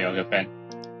 Asuka is not your girlfriend.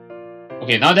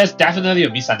 Okay, now that's definitely a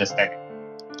misunderstanding.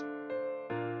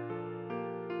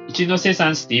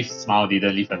 Ichinose-san's stiff smile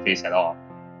didn't leave her face at all.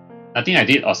 Nothing I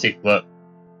did or said worked.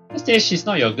 Just say she's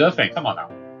not your girlfriend, come on now.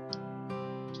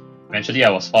 Eventually, I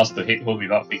was forced to head home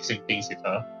without fixing things with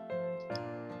her.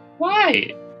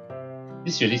 Why?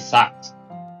 This really sucks.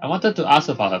 I wanted to ask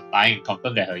about her flying and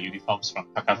confirm that her uniform's from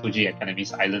Takafuji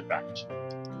Academy's island branch.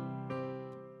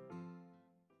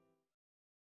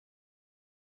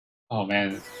 Oh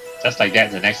man, just like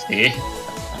that the next day.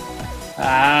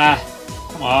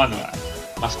 Come on.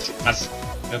 Must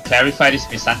clarify this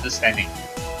misunderstanding.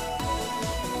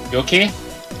 You okay?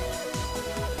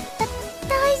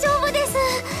 大丈夫です。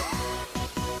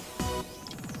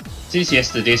Since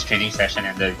yesterday's training session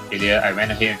ended in failure, I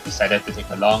went ahead and decided to take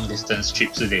a long-distance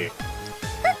trip today.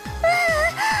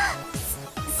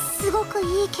 すごく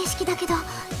いい景色だけど、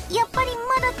やっぱり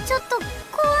まだちょっと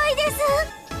怖いです。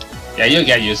Yeah, you'll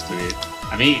get used to it.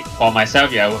 I mean, for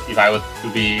myself, yeah, if I were to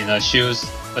be in the shoes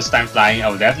first time flying, I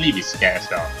would definitely be scared as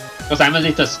well. Because I'm a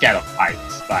little scared of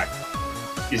heights, but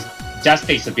it just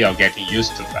takes a bit of getting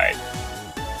used to, right?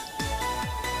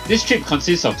 This trip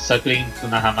consists of circling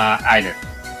Kunahama Island,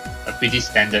 a pretty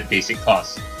standard basic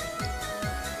course.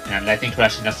 And I'm letting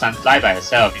Kurashina-san fly by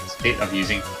herself instead of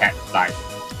using cat fly.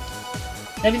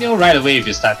 Let me know right away if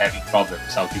you start having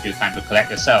problems. I'll give you time to collect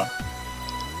yourself.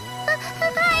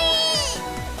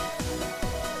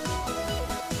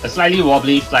 A slightly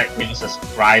wobbly flight brings a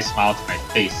surprise smile to my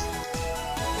face.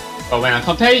 But when I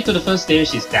compare it to the first day,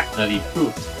 she's definitely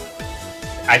improved.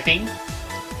 I think.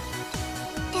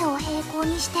 手を平行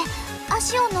にして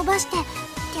足を伸ばして手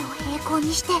を平行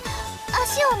にして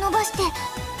足を伸ばして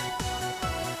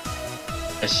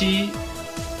She.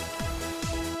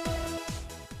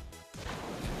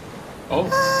 Oh.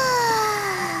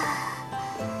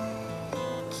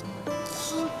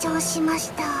 緊張しま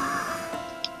した。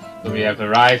 So we have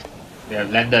arrived, we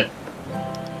have landed.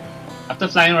 After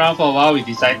flying around for a while, we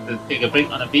decided to take a break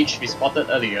on a beach we spotted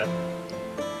earlier.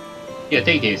 Here,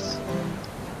 take this.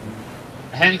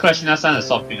 I hand Kurashina-san a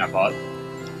soft drink I bought.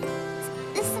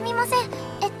 すみません。い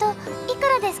く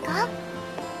らですか？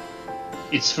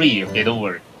 It's free, okay, don't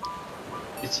worry.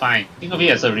 It's fine. Think of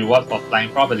it as a reward for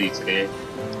flying properly today.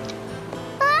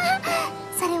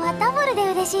 それはダブル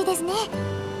で嬉しいですね。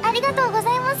ありがとうご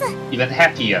ざいます。 Even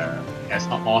happier. That's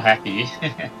not more happy.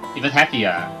 Even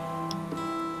happier.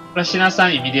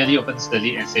 Kurashina-san immediately opens the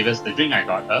lid and savors the drink I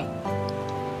got her.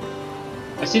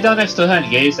 I sit down next to her and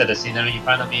gaze at the scenery in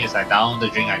front of me as I down the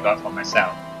drink I got for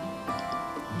myself.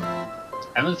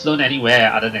 I haven't flown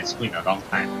anywhere other than school in a long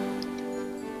time.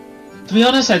 To be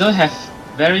honest, I don't have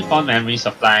very fond memories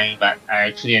of flying, but I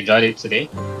actually enjoyed it today.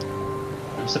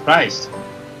 I'm surprised.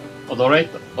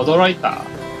 Odoroita. ほら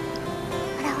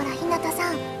ほら、ひなた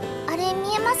さん、あれ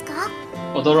見えますか？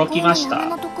驚きました。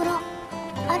山のところ、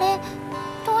あれ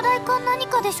灯台か何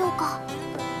かでしょうか？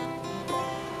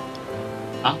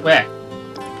 Where?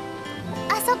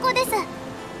 あそこです。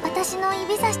私の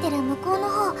指さしてる向こうの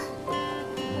方。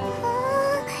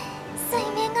水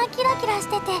面がキラキラし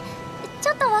てて、ち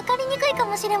ょっと分かりにくいか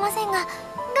もしれませんが、頑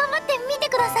張って見て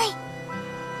ください。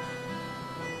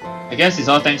I guess it's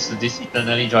all thanks to this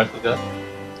eternally joyful girl.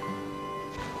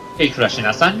 Hey,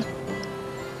 Kurashina-san. や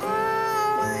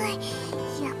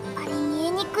っぱり見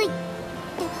えにくいって。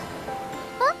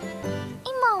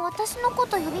今私のこ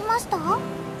と呼びました？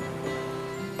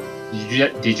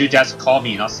 Did you just call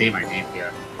me, not say my name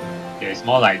here? Yeah, it's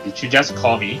more like, did you just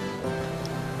call me?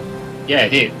 Yeah, I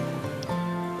did.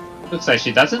 Looks like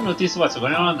she doesn't notice what's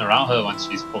going on around her once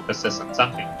she focuses on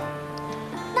something.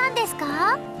 何です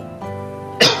か？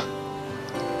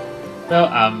 Well,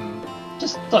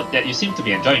 just thought that you seem to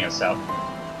be enjoying yourself.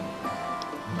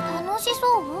 楽しそ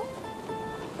う？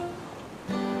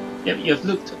 Yeah, you've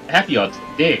looked happy all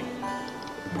day.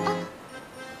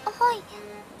 はい。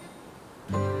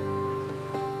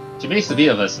 She makes a bit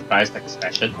of a surprised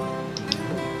expression.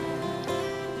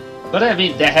 But I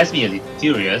mean, that has me a little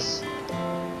curious.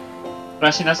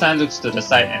 Kurashina-san looks to the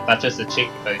side and touches the cheek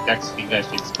with her index finger as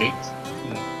she speaks.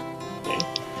 Okay.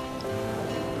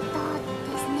 そう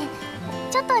ですね。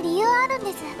ちょっと理由あるん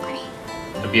です、これ。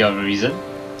 A bit of a reason.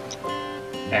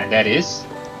 And that is,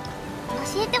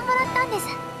 教えてもらったんです、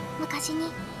昔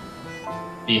に。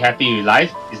 be happy with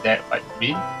life? Is that what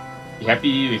you mean? Be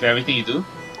happy with everything you do?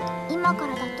 今か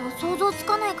らだと想像つ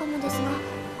かないかもですが、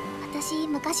私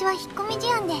昔は引っ込み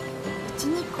思案で、うち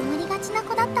にこもりがちな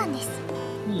子だったんです。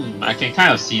I can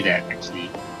kind of see that actually.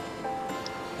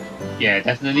 Yeah,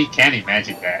 definitely can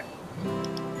imagine that.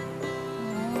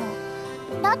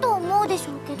 だと思うでし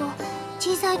ょうけど、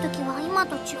小さい時は今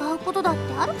と違うことだっ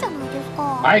てあるじゃないです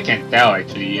か。I can tell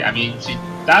actually. I mean, she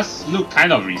does look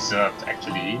kind of reserved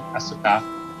actually, Asuka.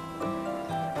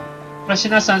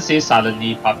 Kurashina-san says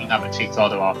suddenly, popping up her cheeks all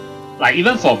the while. Like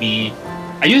even for me,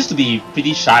 I used to be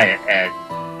pretty shy and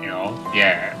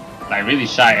like really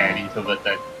shy and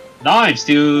introverted. Now I'm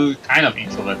still kind of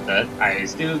introverted. I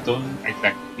still don't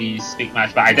exactly speak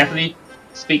much, but I definitely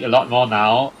speak a lot more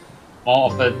now,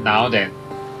 more often now than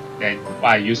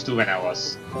what I used to when I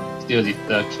was still a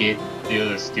little kid,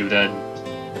 still a student.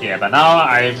 Yeah, but now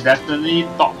I've definitely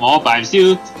talked more, but I'm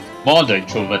still more on the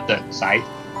introverted side.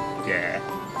 Yeah,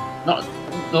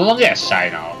 no longer as shy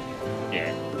now.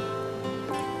 Yeah.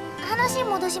 話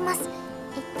戻します。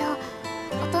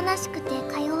おとなしくて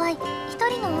か弱い一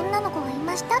人の女の子がい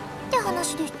ましたって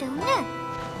話でしたよね。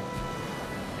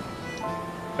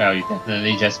Well, you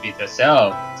definitely just beat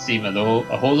yourself. Seem a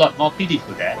whole lot more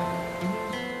pitiful there.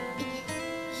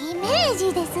 イメー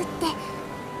ジですって。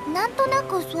なんとな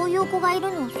くそういう子がい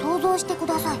るのを想像してく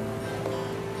ださい。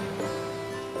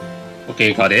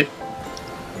 Okay, got it.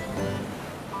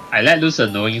 I let loose a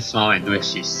knowing smile and do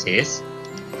as she says.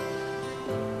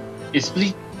 It's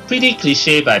pretty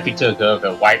cliche, but I picture a girl with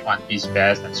a white one-piece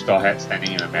vest and straw hat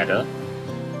standing in a meadow.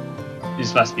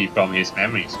 This must be from his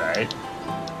memories, right?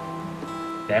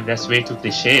 Damn, that's way too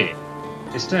cliche.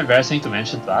 It's too embarrassing to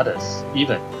mention to others,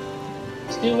 even.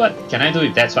 Still, what can I do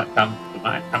if that's what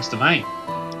comes to mind?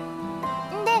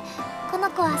 で、この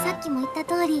子はさっきも言った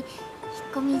通り、引っ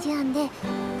込み思案で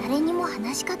誰にも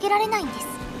話しかけられないんです。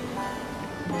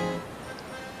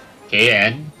 Okay,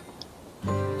 and?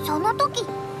 その時、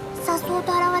さっそう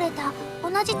と現れた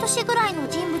同じ年ぐらいの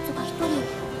人物が一人、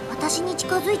私に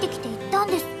近づいてきて言ったん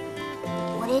です。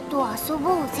俺と遊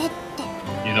ぼうぜっ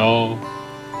て。 You know,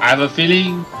 I have a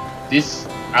feeling this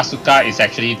Asuka is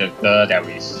actually the girl that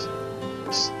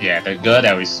the girl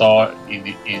that we saw in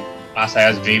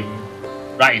Masaya's dream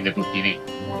right in the beginning.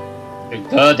 The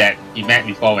girl that he met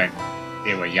before when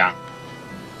they were young,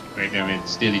 when they were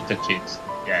still little kids.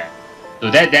 Yeah. So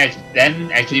that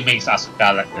then actually makes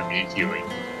Asuka like the main heroine.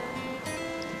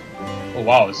 Oh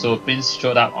wow, so Prince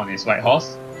showed up on his white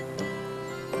horse?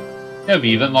 That would be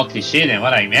even more cliche than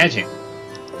what I imagined.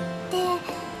 って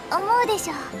思うでし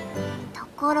ょ。と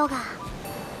ころが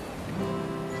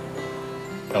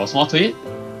There was more to it?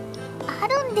 あ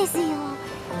るんですよ。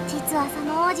実はそ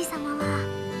の王子様は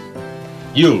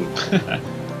You!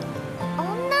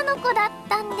 女の子だっ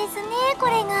たんですね、こ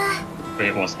れが。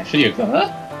 It was actually a girl?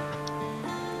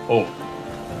 Oh,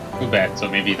 too bad, so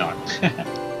maybe not.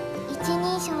 一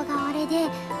人称があれで、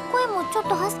声もちょっ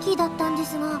とハスキーだったんで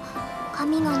すが、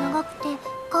髪が長くて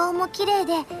顔も綺麗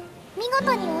で、見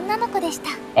事に女の子でした。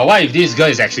But what if this girl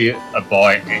is actually a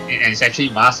boy and it's actually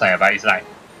Masaya, but it's like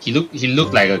he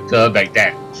looked like a girl back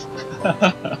then,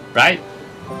 right?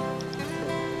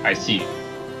 I see.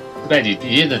 Too bad you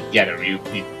didn't get a real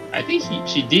peep. I think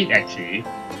she did actually.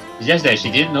 It's just that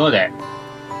she didn't know that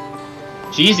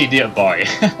she is indeed a boy.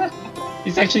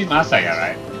 It's actually Masaya,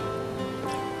 right?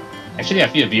 Actually, I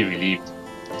feel a bit relieved.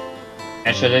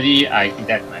 Naturally, I think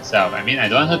that to myself. I mean, I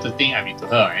don't want her to think I'm into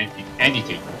her or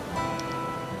anything.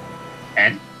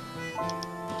 And?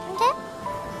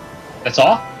 That's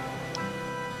all?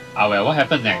 Ah well, what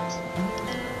happened next?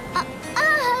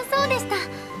 そうでした。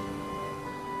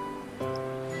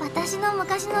私の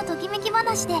昔のときめき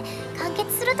話で完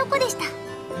結するとこでした。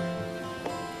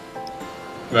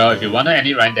 Well, if you want to end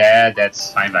it right there,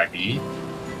 that's fine by me.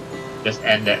 Just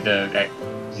end that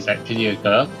she's actually a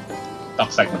girl,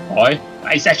 talks like a boy.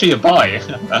 It's actually a boy. い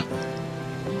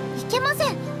けませ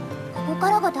ん。ここか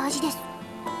らが大事です。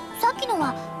さっきの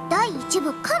は第一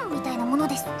部巻みたいなもの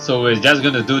です。 So we're just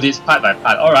going to do this part by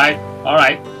part. Alright,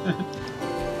 alright.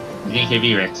 Feeling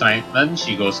heavy with excitement,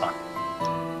 she goes on.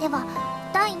 では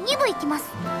第2部いきま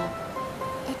す。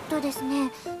です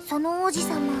ね、その王子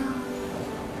様、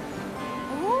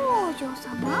王女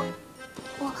様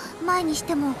を前にし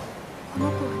ても、こ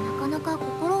の子はなかなか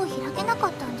心を開けなか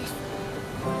ったんです。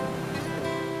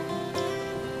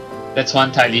 That's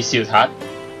one tightly sealed heart.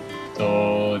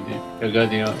 So the girl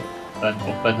didn't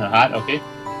open her heart, okay?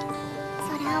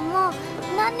 それはもう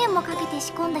何年もかけて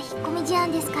仕込んだ引っ込み思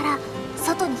案ですから、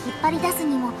外に引っ張り出す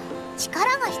にも力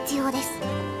が必要です。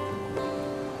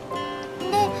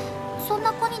で、そん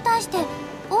な子に対して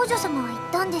王女様は言っ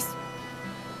たんです。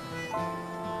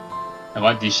 And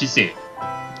what did she say?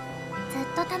 ず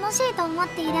っと楽しいと思っ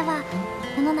ていれば、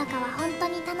世の中は本当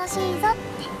に楽しいぞっ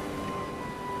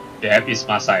て。 That is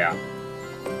Masaya.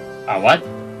 What?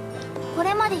 こ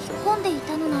れまで引っ込んでい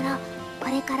たのなら、こ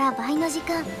れから倍の時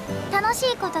間、楽し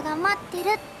いことが待ってる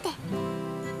って。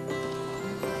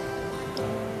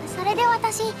それで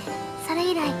私、それ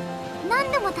以来、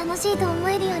何でも楽しいと思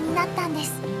えるようになったんで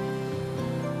す。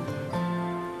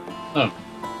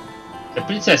The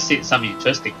princess said some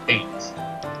interesting things.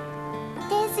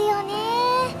 ですよね。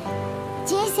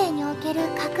人生における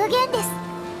格言です。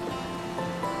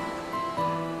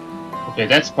 Okay,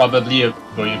 that's probably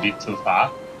going a bit too far.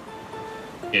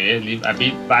 Okay,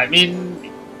 but I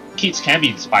mean, kids can be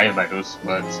inspired by those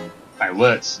words,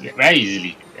 very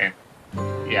easily, and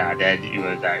yeah, then you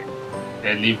will like,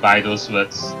 then live by those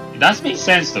words. It does make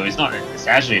sense though. It's not an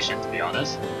exaggeration, to be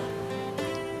honest.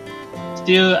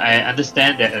 Still, I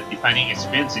understand that a defining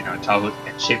experience in our childhood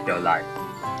can shape your life.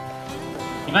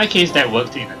 In my case, that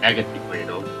worked in a negative way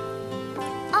though.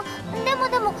 あ、で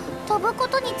も飛ぶこ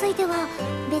とについては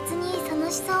別にその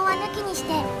思想は抜きにし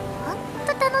てほん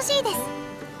と楽しいです。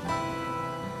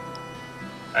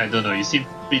 I don't know, you seemed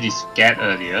pretty scared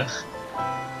earlier.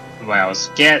 Well,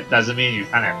 scared doesn't mean you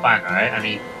can't have fun, right? I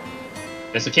mean,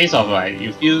 there's a case of like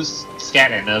you feel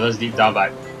scared and nervous deep down,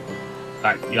 but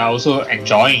you are also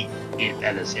enjoying it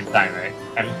at the same time, right?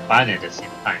 Having fun at the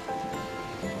same time.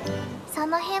 そ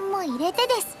の辺も入れて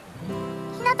です。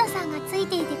日向さんがつい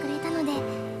ていてくれたので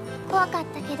怖かっ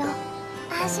たけど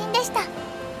安心でした。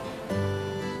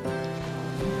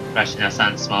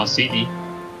Rashina-san smiles sweetly.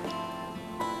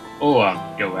 Oh,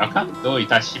 you're welcome. どうい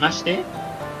たしまして?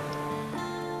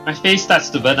 My face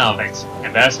starts to burn out of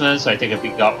embarrassment, so I take a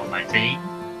big gulp of my drink.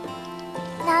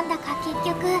 なんだか結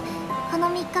局この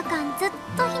3日間ずっ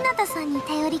と日向さんに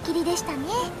頼りきりでしたね。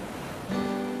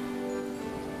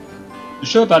You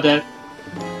sure about that?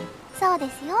 そうで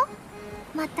すよ。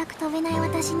全く飛べない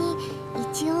私に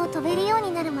一応飛べるよう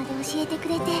になるまで教えてく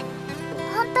れて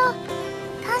本当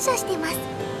感謝してます。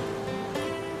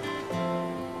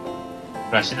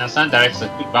Rashina-san directs a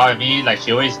quick bow at me like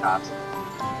she always does.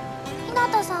 日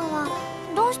向さんは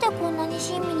どうしてこんなに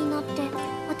親身になって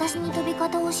私に飛び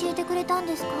方を教えてくれたん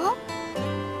ですか?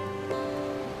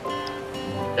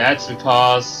 That's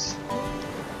because...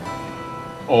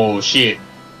 Oh shit.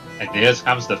 And here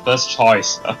comes the first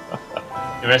choice.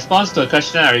 In response to a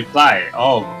question, I reply,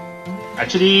 oh,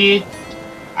 actually,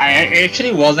 I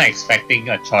actually wasn't expecting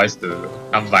a choice to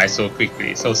come by so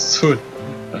quickly, so soon.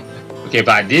 Okay,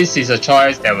 but this is a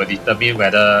choice that will determine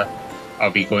whether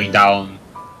I'll be going down,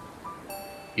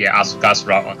 Asuka's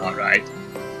route or not, right?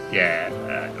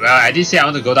 Well, I did say I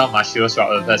want to go down Mashiro's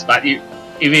route first, but if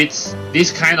it's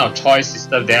this kind of choice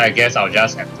system, then I guess I'll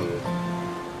just have to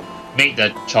make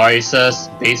the choices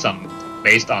based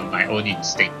on my own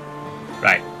instinct.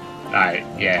 Right,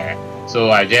 yeah. So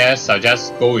I guess I'll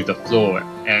just go with the flow,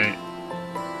 and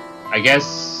I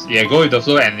guess go with the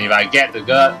flow. And if I get the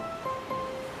girl,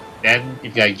 then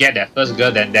if I get that first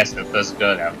girl, then that's the first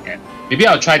girl that I'll get. Maybe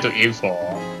I'll try to aim for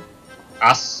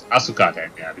Asuka then,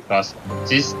 because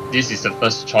this is the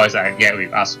first choice I get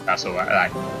with Asuka, so I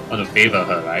want to favor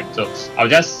her, right? So I'll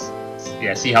just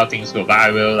see how things go, but I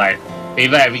will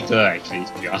favor every girl actually,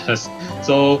 to be honest.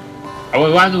 So I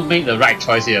would want to make the right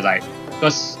choice here,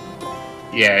 because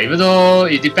even though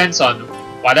it depends on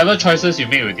whatever choices you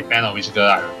make will depend on which girl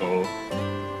I will go,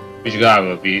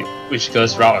 which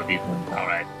girl's route I'll be going down,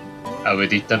 right? I will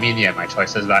determine my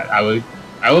choices, but I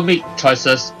will make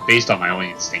choices based on my own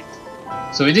instinct.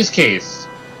 So in this case,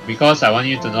 because I want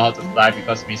you to know how to fly,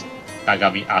 because Miss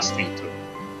Kagami asked me to.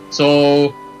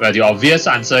 So, well, the obvious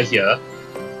answer here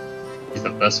is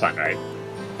the first one, right?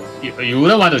 You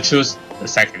wouldn't want to choose the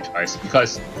second choice,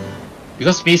 because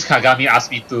Miss Kagami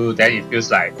asked me to, then it feels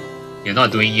like you're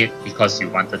not doing it because you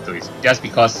wanted to. It's just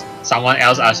because someone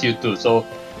else asked you to. So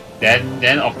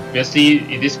then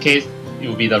obviously in this case it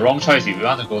will be the wrong choice if you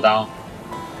want to go down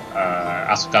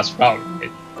Asuka's route,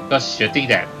 right? Because you think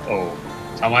that, oh,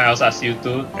 someone else asked you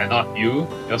to and not you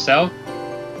yourself.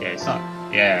 It's not.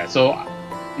 So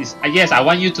yes, I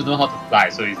want you to know how to fly.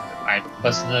 So it's my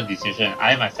personal decision.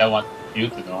 I myself want you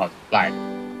to know how to fly,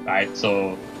 right?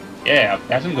 So I'm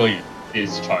definitely going with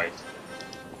this choice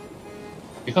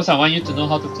because I want you to know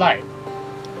how to fly.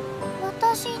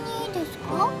 私にです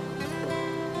か?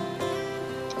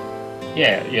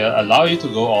 Allow you to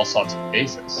go all sorts of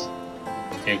places.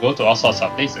 Go to all sorts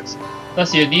of places.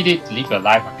 Plus, you need it to live your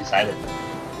life on this island.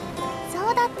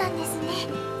 そうだったんですね.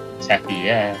 Exactly,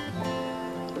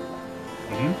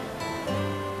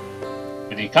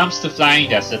 When it comes to flying,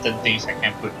 there are certain things I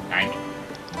can't put behind me.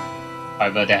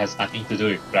 However, that has nothing to do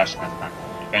with Rashina-san.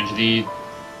 Eventually,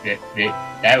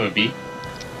 that will be.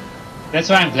 That's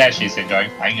why I'm glad she's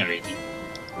enjoying flying already.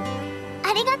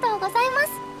 ありがとうございます、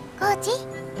コーチ.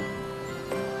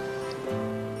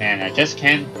 Man, I just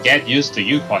can't get used to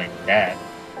you calling me that.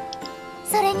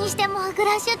 それにしてもグ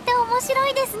ラッシュって面白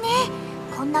いですね。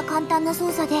こんな簡単な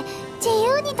操作で自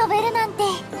由に飛べるなんて。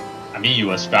I mean, you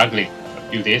were struggling a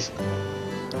few days ago.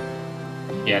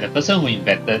 The person who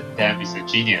invented them is a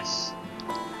genius.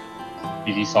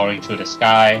 Really soaring through the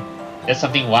sky. That's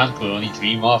something one could only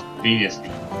dream of previously.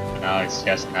 But now it's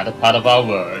just another part of our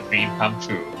world, a dream come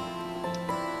true.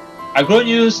 I've grown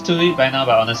used to it by now,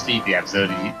 but honestly, the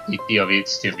absurdity of it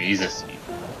still amazes me.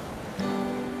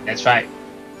 That's right.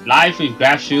 Life with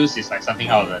grav shoes is like something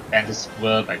out of the fantasy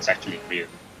world, but it's actually real.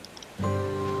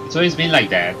 It's always been like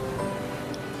that.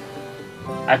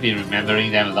 I've been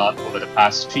remembering them a lot over the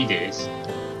past 3 days.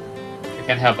 I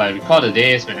can't help but recall the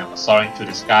days when I was soaring through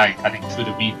the sky and cutting through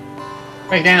the wind.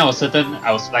 Back then I was certain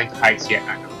I was flying to heights yet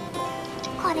unknown.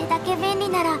 これだけ便利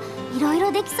ならいろい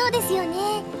ろできそうですよ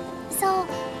ね。そう、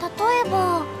例え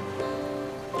ば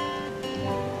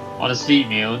Honestly, it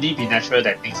may only be natural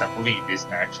that things are moving in this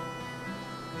direction.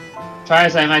 Try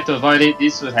as I might to avoid it,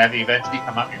 this would have eventually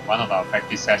come up in one of our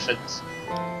practice sessions.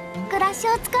 グラッシ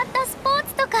ュを使ったスポーツ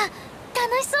か楽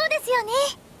しそうですよね。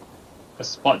 A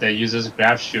spot that uses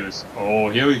grab shoes. Oh,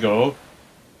 here we go.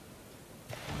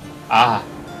 Ah.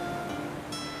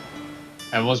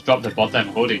 I almost dropped the bottle I'm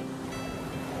holding.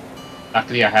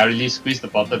 Luckily, I hurriedly squeezed the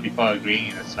bottle before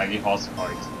agreeing in a slightly hoarse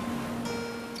voice.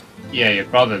 Yeah, you're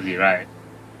probably right.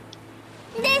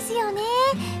 ですよね。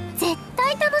絶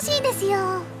対楽しいです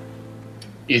よ。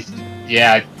 It's,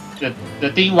 yeah,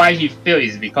 the thing why he failed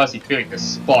is because he failed in the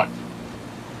spot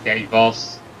that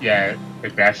involves, yeah, the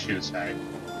grab shoes, right?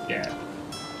 Yeah.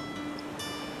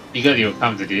 Figured it would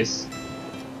come to this.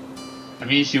 I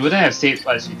mean, she wouldn't have said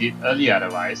what she did earlier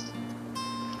otherwise.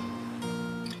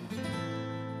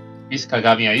 Miss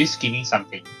Kagami, are you scheming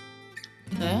something?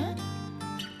 Eh?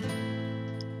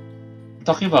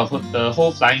 Talking about the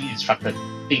whole flying instructor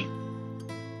thing.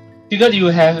 Figured you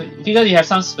have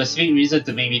some specific reason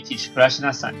to make me teach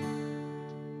Kurashina-san.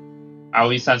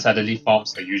 Aoi-san suddenly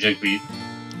forms the usual grin.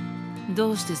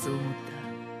 どうしてそう思っ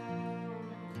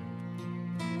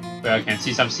Well, I can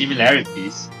see some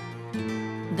similarities.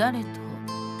 た？誰と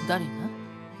誰が？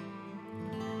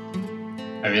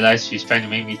 I realize she's trying to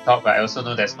make me talk, but I also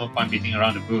know there's no point beating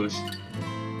around the bush.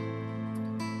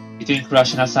 Between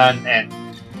Kurashina-san and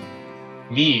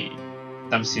me,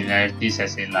 some similarities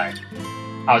as in like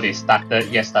how they started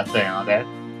and all that.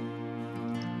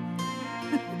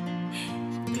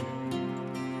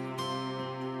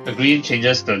 The grin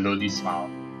changes to a lonely smile.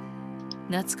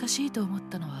 懐かしいと思っ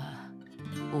たのは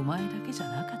お前だけじゃ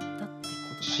なかったってこ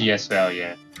とだ。 She as well,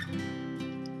 yeah.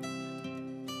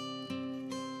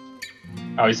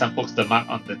 Aoi-san pokes the mark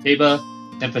on the table,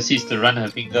 then proceeds to run her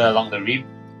finger along the rim.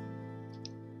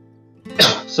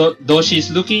 So, though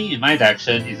she's looking in my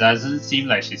direction, it doesn't seem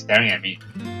like she's staring at me.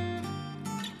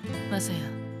 マサヤ、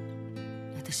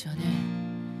私はね、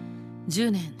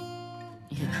10年、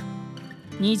いや、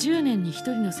20年に一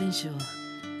人の選手を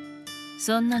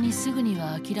そんなにすぐに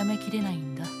は諦めきれない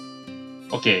んだ。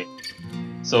 Okay,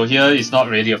 so here is not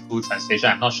really a full translation.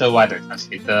 I'm not sure why the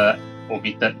translator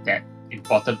omitted that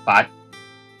important part.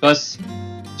 Because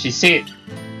she said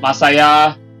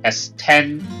Masaya has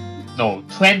 20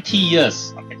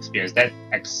 years of experience.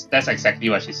 That's exactly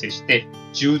what she said. She said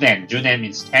Junen. Junen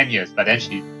means 10 years, but then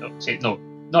she said no,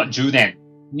 not Junen.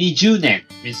 Ni Junen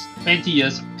means 20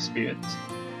 years of experience.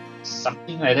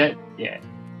 Something like that, yeah.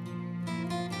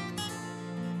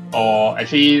 Or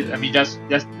actually, let me just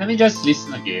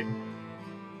listen again.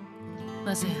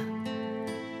 マサヤ、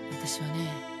私はね、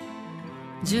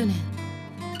10年、い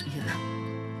や、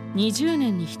20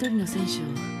年に一人の選手を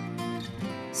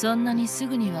そんなにす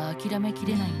ぐには諦めき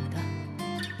れないんだ。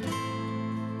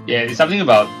 Yeah, it's something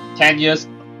about 10 years,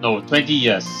 no, 20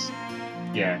 years.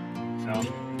 Yeah, you know?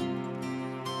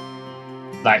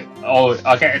 Like, oh,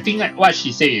 okay, I think like what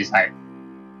she said is like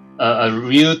a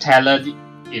real talent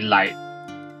in like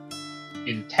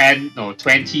in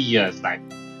 20 years. Like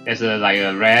there's a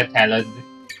rare talent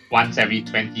once every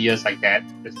 20 years like that.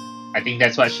 I think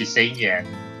that's what she's saying. Yeah.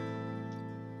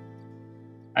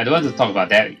 I don't want to talk about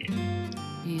that again.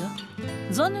 いや、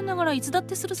残念ながらいつだっ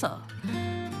てするさ。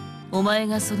お前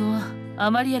がその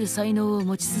あまりある才能を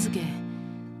持ち続け、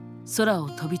空を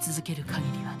飛び続ける限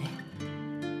りはね。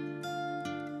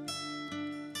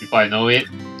Before I know it,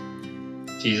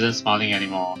 she isn't smiling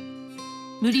anymore.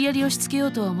 無理やり押し付けよ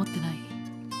うとは思ってない。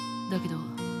だけど、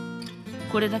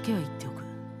これだけは言っておく。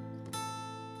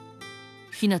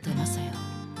日向雅也を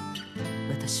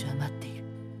私は待っている。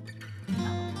今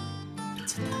も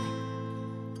ずっとね。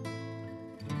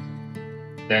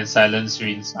Then silence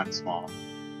reigns once more.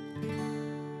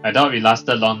 I doubt it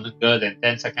lasted longer than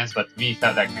 10 seconds, but to me it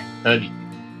felt like an eternity.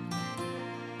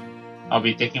 I'll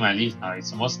be taking my leave now.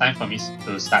 It's almost time for me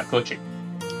to start coaching.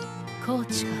 コー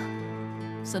チか。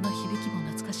その響きも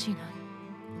懐かしいな。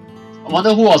I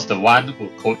wonder who was the one who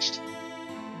coached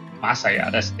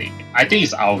Masaya. That's the thing. I think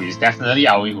it's Aoi. It's definitely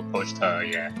Aoi who coached her,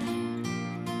 yeah.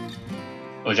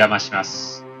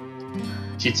 Ojamashimasu.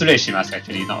 Shitsurei shimasu,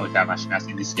 actually, not ojamashimasu.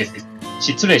 In this case, it's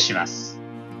shitsurei shimasu.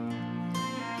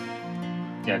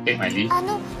 Yeah, take my leave. 日向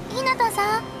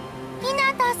さん、日向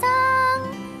さ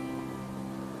ん。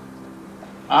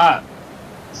 Ah,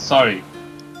 sorry.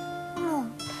 もう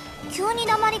急に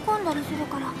黙り込んだりする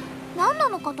から何な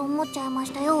のかと思っちゃいま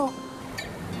したよ。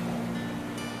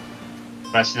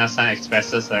 Kurashina-san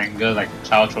expresses her anger like a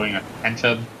child throwing a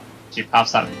tantrum. She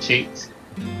puffs up her cheeks.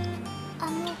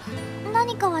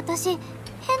 何か私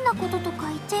変なこととか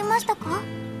言っちゃいましたか？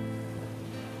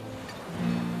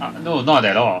 No, not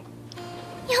at all.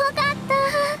 よかった。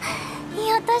ひ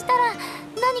ょっとしたら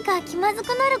何か気まずく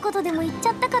なることでも言っち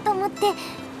ゃったかと思って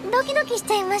ドキドキし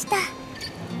ちゃいました。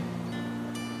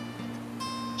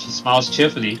 She smiles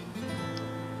cheerfully.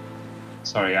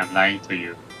 Sorry, I'm lying to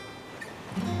you.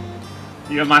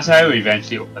 Your Masaya will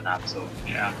eventually open up, so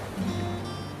yeah.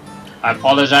 I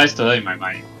apologize to her in my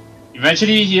mind.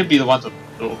 Eventually, he'll be the one to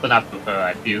open up to her,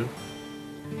 I feel.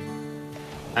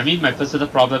 I mean, my personal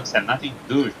problems have nothing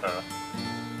to do with her.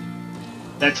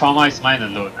 That trauma is mine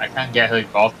alone. I can't get her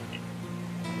involved in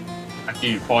it until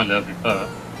you fall in love with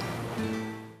her.